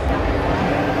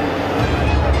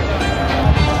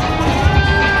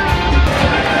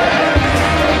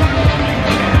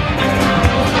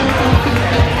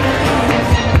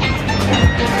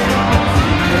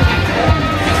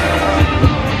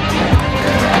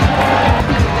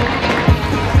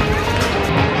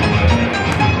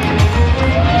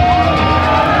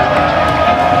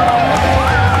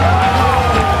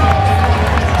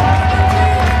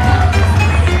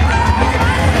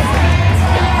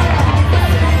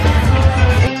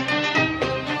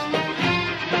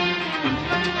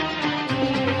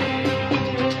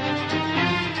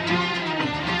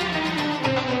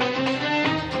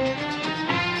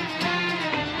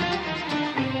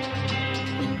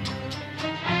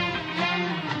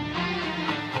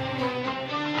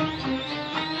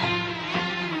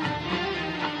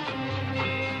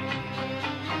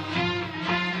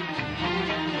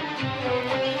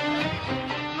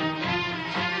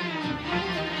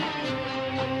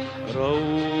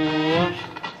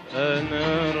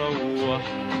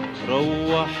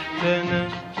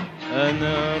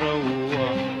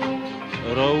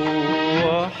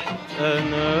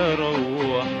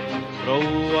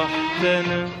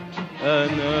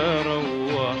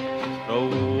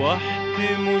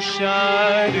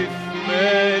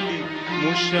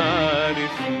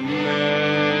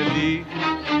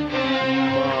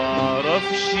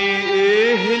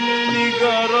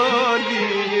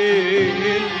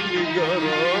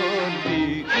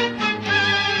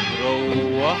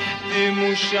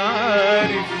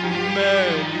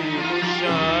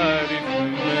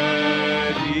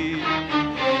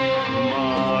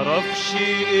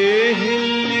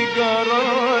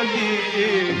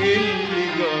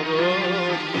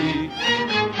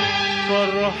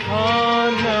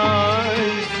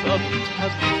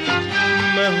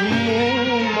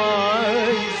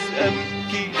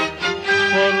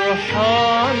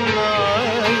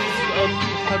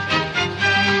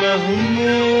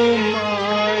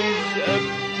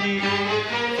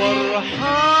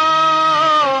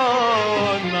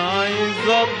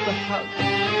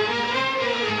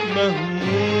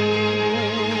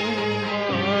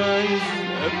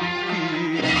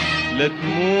 لا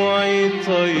دموعي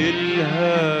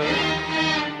طايلها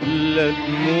لا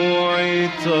دموعي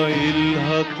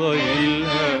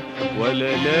طايلها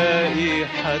ولا لاقي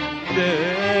حد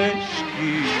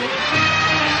اشكي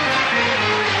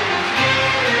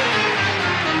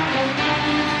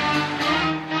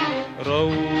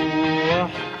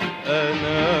روحت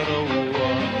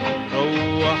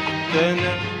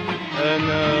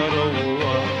أنا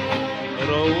روح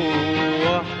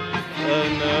روح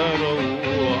أنا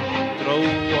روح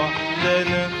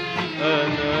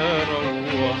أنا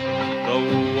روح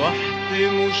روحت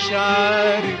مش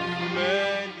عارف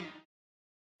مالي.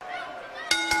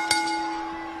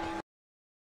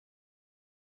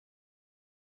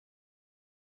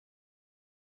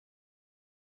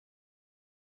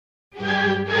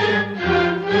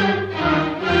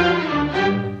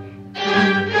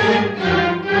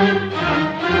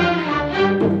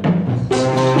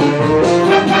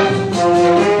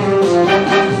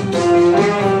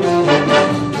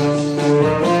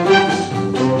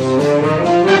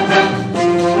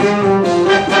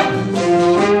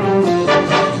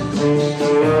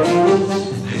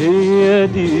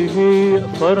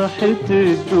 فرحة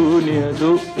الدنيا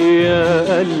دق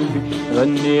يا قلبي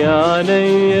غني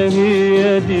عليا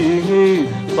هي دي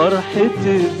فرحة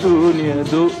الدنيا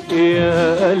دق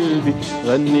يا قلبي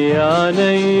غني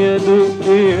عليا دق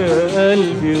يا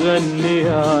قلبي غني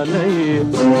عليا.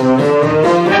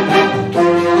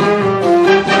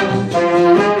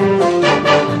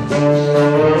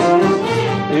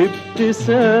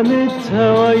 ابتسامتها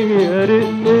ويا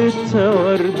رقتها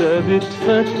وردة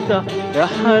بتفتح يا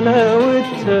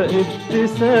حلاوتها.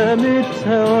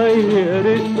 ابتسامتها ويا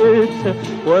رقتها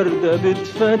وردة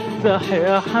بتفتح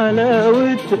يا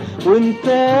حلاوتها. وانت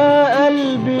يا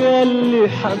قلبي ياللي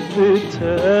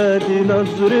حبيتها دي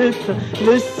نظرتها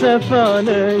لسه في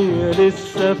عينيا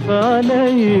لسه في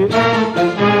عينيا.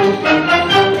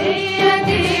 هي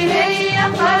دي هي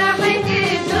فرحة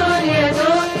الدنيا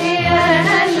دق يا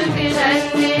قلبي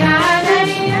غني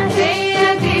عليا. هي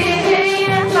دي هي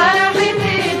فرحة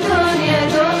الدنيا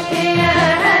دق يا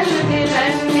قلبي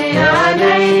غني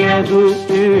عليا. دق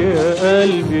يا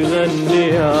قلبي غني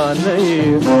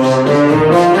عليا.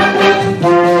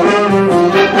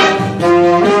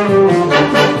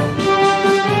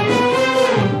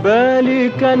 بالي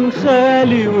كان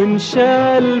خالي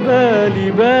وانشال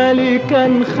بالي بالي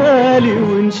كان خالي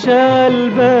وانشال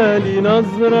بالي.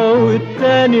 نظرة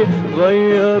والتاني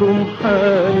غيروا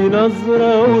محالي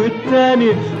نظرة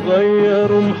والتاني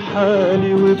غيروا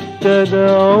محالي. وابتدى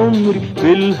عمري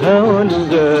بالهوى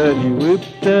الغالي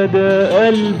وابتدى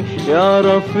قلبي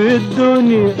يعرف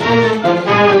الدنيا.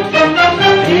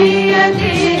 هي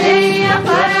دي هي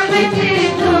فرحة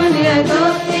الدنيا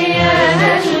دق يا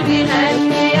قلبي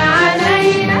غني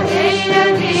عليا. هي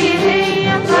دي هي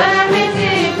فرحة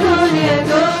الدنيا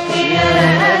دق يا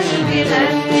قلبي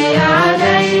غني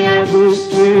عليا.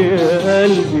 دق يا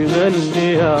قلبي غني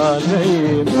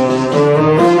عليا.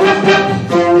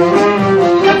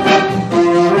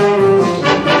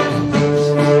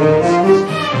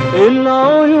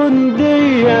 العيون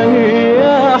دي هي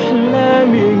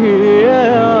أحلامي هي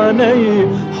عيني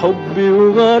حبي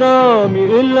وغرامي.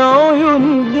 العيون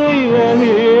دي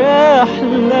هي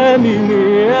أحلامي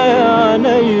هي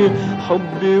عيني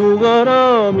حبي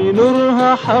وغرامي.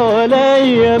 نورها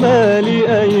حواليا مالي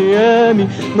أيامي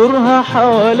نورها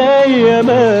حواليا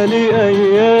مالي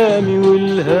أيامي.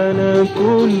 والهنا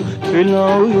كل في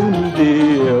العيون دي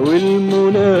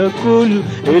والمنى كل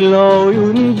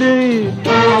العيون دي.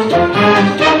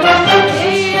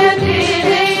 هي دي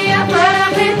هي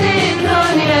فرحة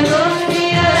الدنيا دق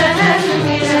يا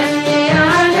قلبي غني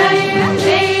عليا.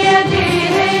 هي دي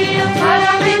هي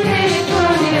فرحة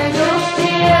الدنيا دق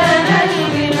يا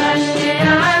قلبي غني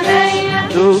عليا.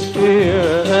 دق يا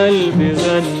قلبي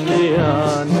غني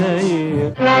عليا.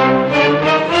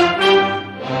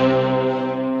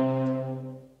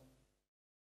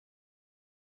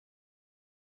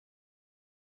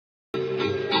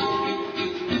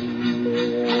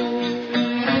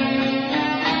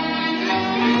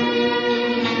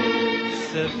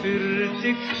 سافرت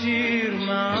كتير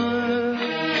معاك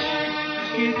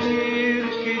كتير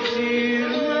كتير